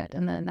object,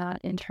 and then that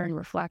in turn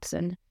reflects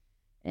and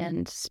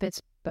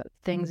spits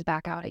things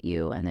back out at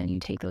you, and then you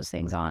take those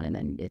things on, and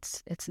then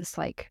it's this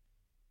like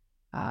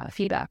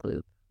feedback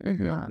loop.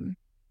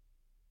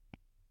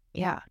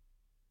 Yeah.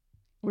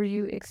 Were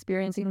you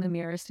experiencing the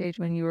mirror stage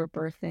when you were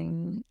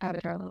birthing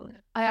Avatar Lilith?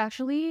 I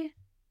actually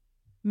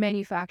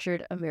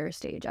manufactured a mirror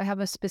stage. I have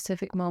a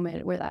specific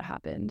moment where that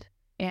happened,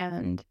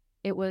 and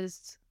it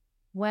was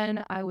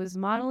when I was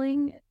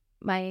modeling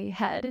my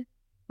head,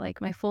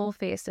 like my full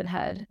face and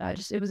head.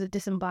 It was a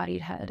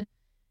disembodied head,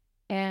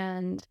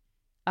 and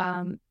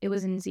it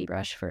was in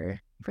ZBrush for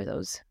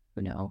those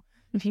who know.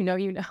 If you know,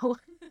 you know.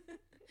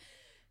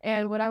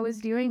 And what I was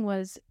doing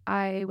was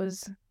I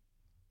was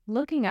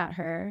looking at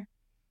her,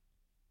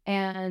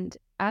 and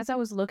as I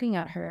was looking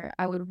at her,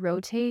 I would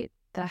rotate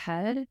the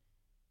head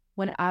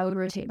when I would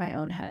rotate my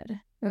own head.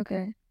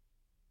 Okay.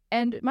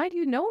 And mind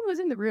you, no one was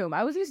in the room.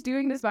 I was just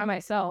doing this by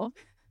myself.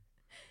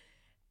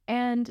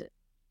 And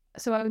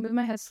so I would move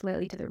my head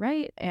slightly to the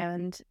right,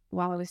 and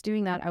while I was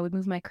doing that, I would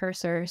move my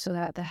cursor so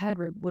that the head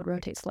would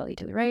rotate slightly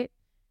to the right,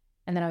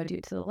 and then I would do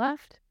it to the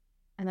left.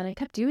 And then I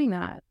kept doing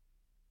that,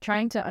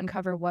 trying to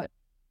uncover what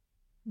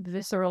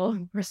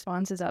visceral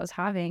responses I was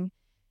having.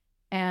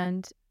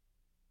 And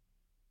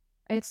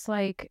it's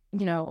like,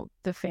 you know,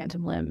 the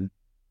phantom limb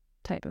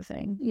type of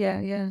thing.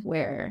 Yeah.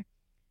 Where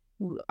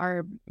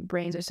our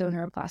brains are so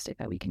neuroplastic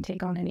that we can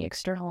take on any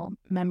external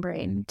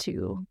membrane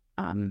to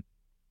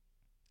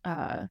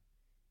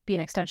be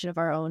an extension of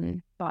our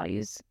own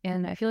bodies.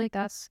 And I feel like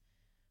that's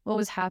what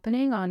was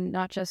happening on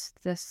not just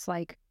this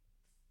like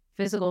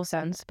physical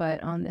sense,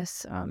 but on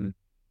this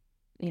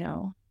you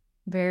know,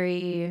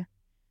 very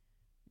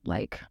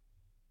like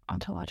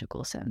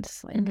ontological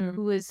sense. Like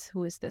who is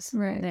this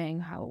thing?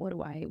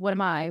 What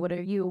am I? What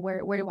are you?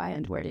 Where do I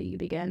end? Where do you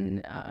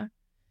begin?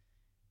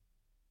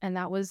 And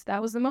that was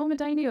the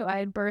moment I knew I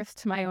had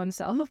birthed my own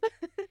self.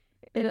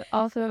 It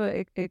also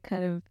it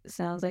kind of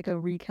sounds like a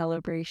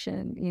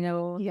recalibration, you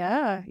know?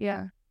 Yeah.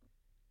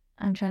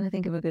 I'm trying to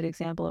think of a good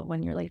example of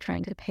when you're like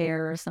trying to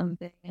pair or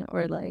something,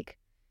 or like,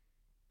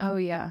 oh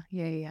yeah.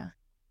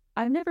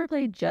 I've never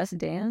played Just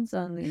Dance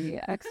on the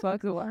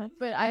Xbox One,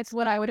 but it's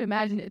what I would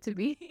imagine it to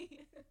be.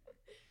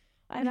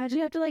 I imagine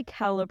you have to like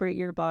calibrate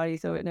your body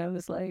so it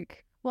knows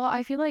like. Well,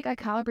 I feel like I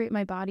calibrate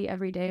my body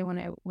every day when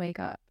I wake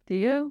up. Do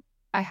you?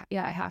 I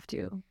have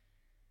to.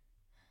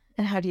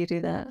 And how do you do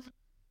that?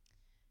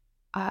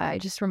 I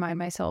just remind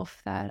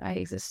myself that I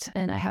exist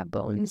and I have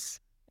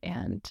bones,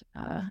 and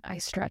I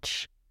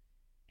stretch,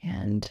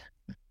 and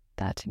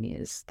that to me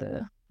is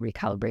the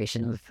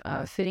recalibration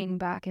of fitting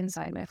back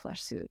inside my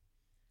flesh suit.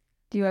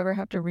 Do you ever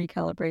have to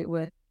recalibrate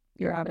with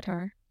your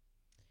avatar?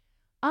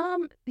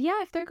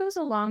 Yeah, if there goes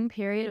a long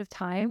period of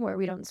time where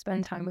we don't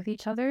spend time with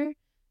each other,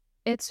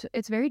 it's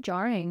very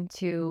jarring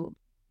to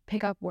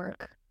pick up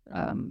work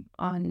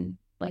on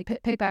like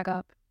pick back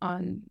up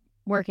on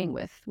working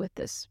with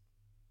this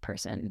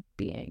person,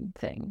 being,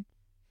 thing.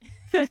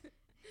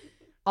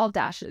 All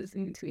dashes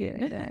in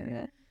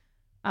between.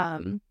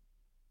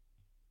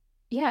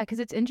 Yeah, because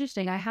it's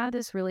interesting. I had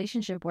this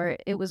relationship where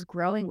it was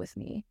growing with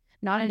me,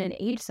 not in an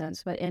age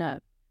sense, but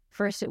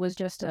first it was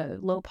just a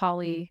low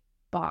poly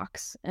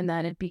box, and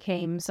then it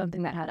became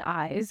something that had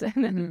eyes,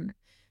 and then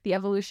the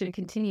evolution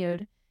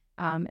continued.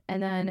 And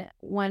then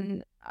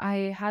when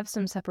I have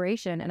some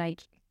separation and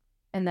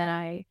then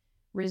I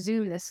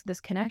resume this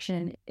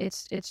connection,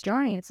 it's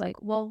jarring. It's like,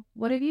 well,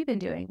 what have you been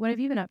doing? What have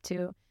you been up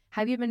to?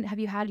 Have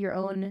you had your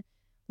own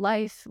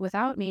life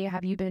without me?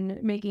 Have you been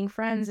making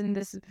friends in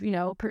this,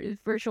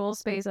 virtual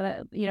space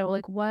that,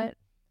 like what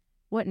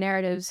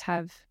narratives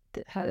has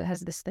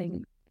this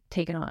thing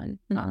taken on?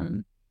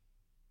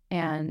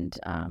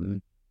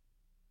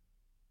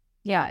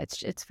 Yeah,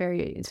 it's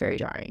very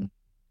jarring.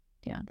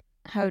 Yeah.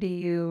 How do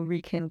you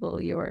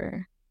rekindle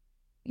your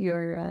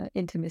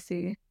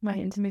intimacy? My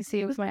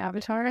intimacy with my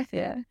avatar?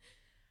 Yeah.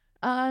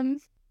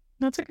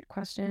 That's a good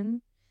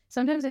question.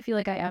 Sometimes I feel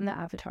like I am the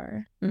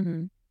avatar.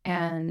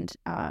 And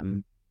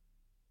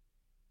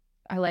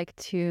I like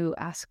to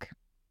ask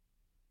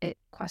it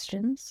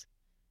questions,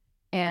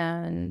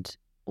 and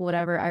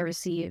whatever I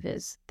receive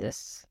is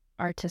this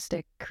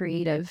artistic,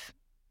 creative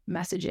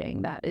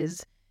messaging that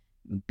is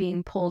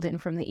being pulled in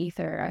from the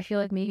ether. I feel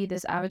like maybe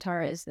this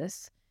avatar is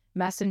this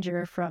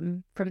messenger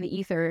from the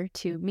ether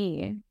to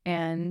me,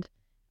 and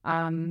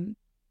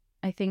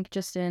I think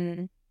just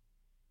in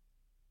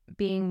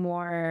being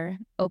more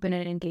open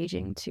and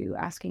engaging to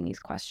asking these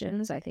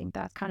questions, I think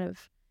that's kind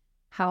of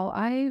how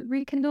I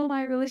rekindle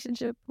my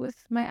relationship with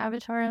my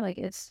avatar. Like,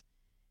 it's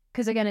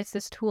because, again, it's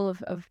this tool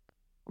of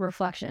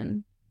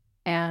reflection,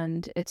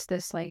 and it's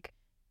this like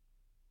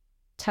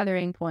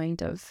tethering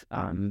point of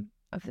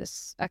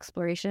this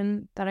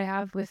exploration that I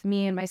have with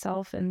me and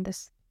myself and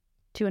this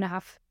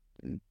 2.5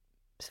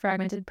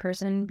 fragmented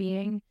person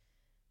being.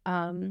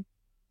 Yeah,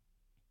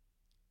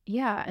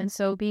 and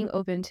so being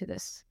open to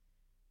this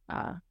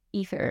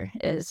ether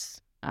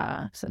is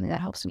something that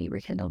helps me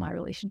rekindle my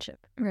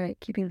relationship. Right,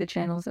 keeping the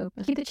channels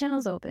open. Keep the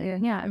channels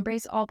open. Yeah,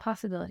 embrace all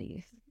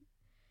possibilities.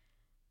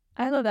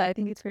 I love that. I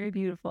think it's very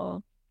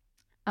beautiful.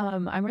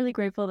 I'm really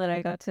grateful that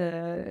I got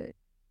to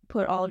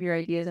put all of your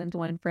ideas into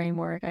one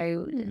framework. I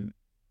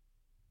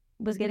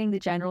was getting the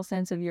general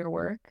sense of your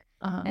work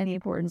and the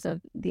importance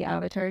of the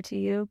avatar to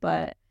you,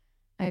 but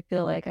I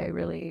feel like I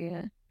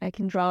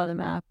can draw the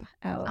map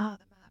out. The map.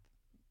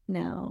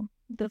 Now,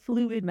 the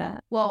fluid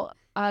map. Well,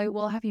 I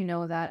will have you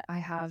know that I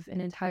have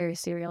an entire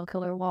serial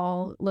killer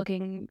wall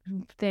looking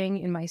thing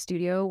in my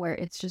studio where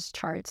it's just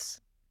charts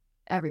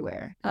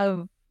everywhere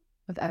Of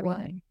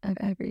everything. What? Of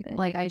everything.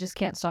 Like, I just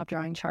can't stop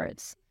drawing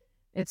charts.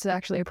 It's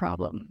actually a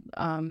problem.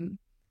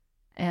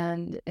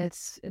 And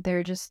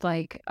they're just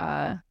like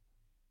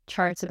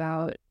charts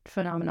about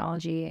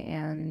phenomenology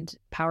and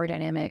power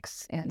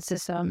dynamics and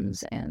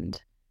systems and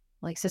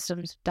like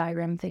systems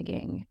diagram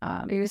thinking.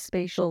 Are you a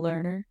spatial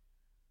learner?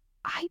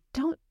 I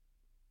don't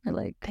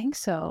think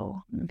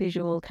so.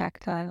 Visual,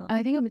 tactile?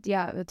 I think I'm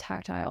a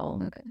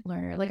tactile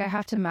learner. Like, I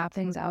have to map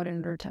things out in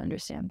order to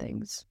understand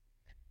things.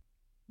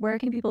 Where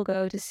can people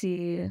go to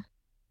see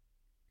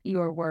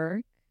your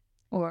work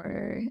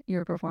or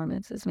your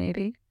performances,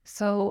 maybe?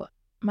 So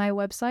my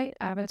website,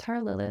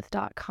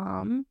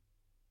 avatarlilith.com,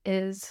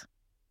 is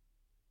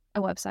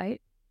a website.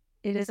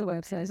 It is a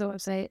website. It is a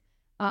website.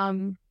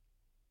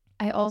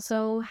 I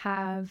also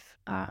have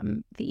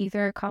the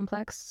Ether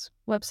Complex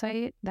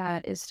website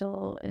that is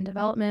still in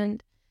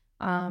development,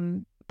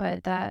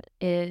 but that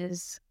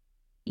is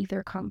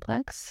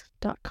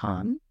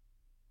ethercomplex.com.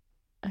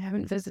 I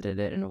haven't visited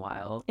it in a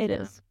while. It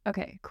is.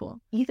 Okay,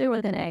 cool. Ether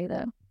with an A,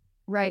 though.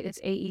 Right, it's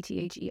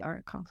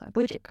AETHER complex.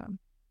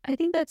 I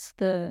think I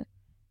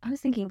was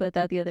thinking about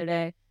that the other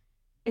day.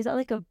 Is that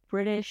like a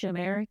British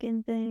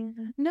American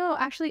thing? No,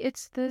 actually,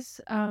 it's this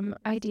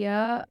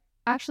idea.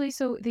 Actually,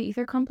 so the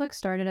Ether Complex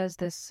started as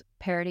this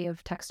parody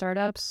of tech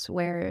startups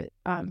where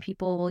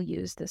people will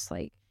use this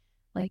like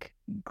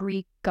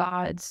Greek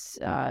gods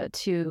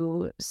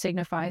to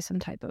signify some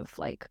type of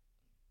like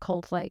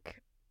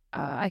cult-like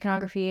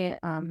iconography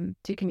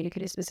to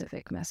communicate a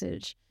specific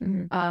message.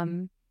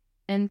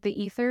 And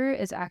the ether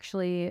is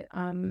actually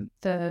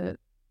the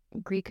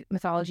Greek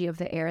mythology of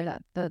the air,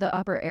 that the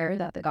upper air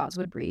that the gods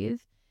would breathe.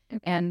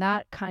 And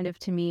that kind of,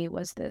 to me,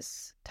 was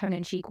this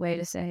tongue-in-cheek way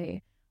to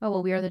say, oh,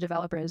 well, we are the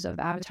developers of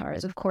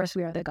avatars. Of course,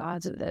 we are the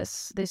gods of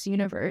this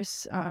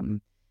universe.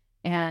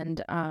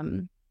 And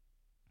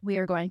we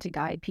are going to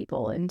guide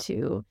people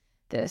into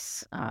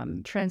this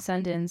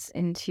transcendence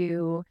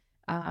into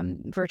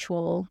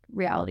virtual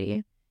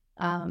reality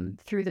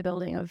through the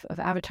building of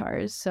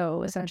avatars.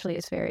 So essentially,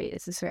 it's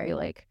this very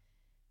like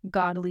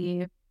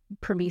godly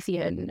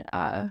Promethean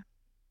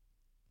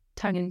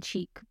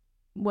tongue-in-cheek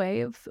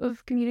way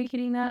of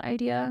communicating that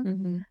idea.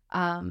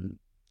 And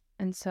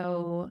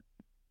so,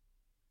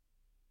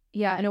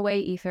 yeah, in a way,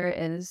 ether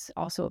is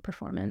also a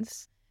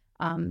performance,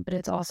 but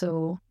it's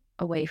also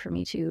a way for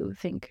me to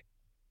think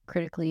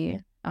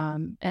critically,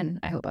 and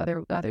I hope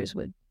others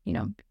would,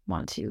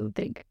 want to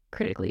think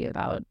critically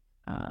about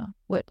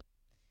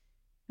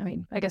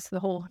I guess the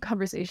whole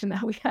conversation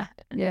that we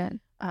had.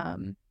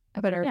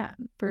 About our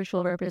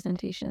virtual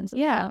representations.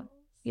 Yeah,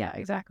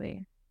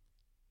 exactly.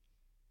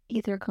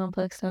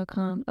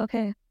 Ethercomplex.com.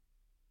 Okay.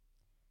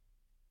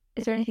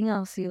 Is there anything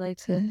else you'd like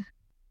to?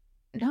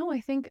 No,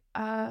 I think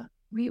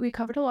we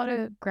covered a lot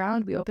of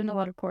ground. We opened a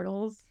lot of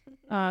portals,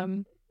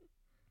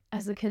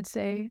 as the kids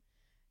say.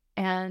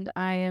 And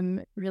I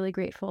am really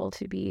grateful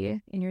to be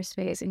in your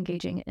space,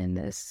 engaging in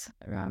this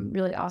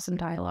really awesome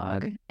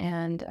dialogue.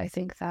 And I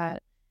think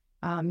that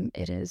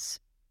it is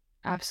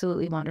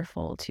absolutely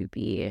wonderful to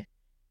be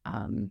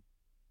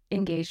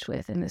engaged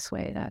with in this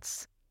way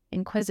that's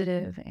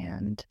inquisitive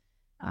and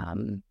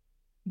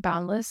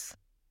boundless.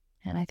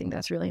 And I think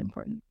that's really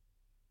important.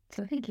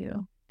 So thank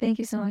you. Thank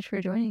you so much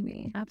for joining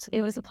me. Absolutely.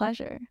 It was a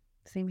pleasure.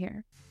 Same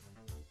here.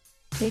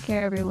 Take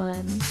care,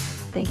 everyone.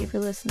 Thank you for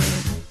listening.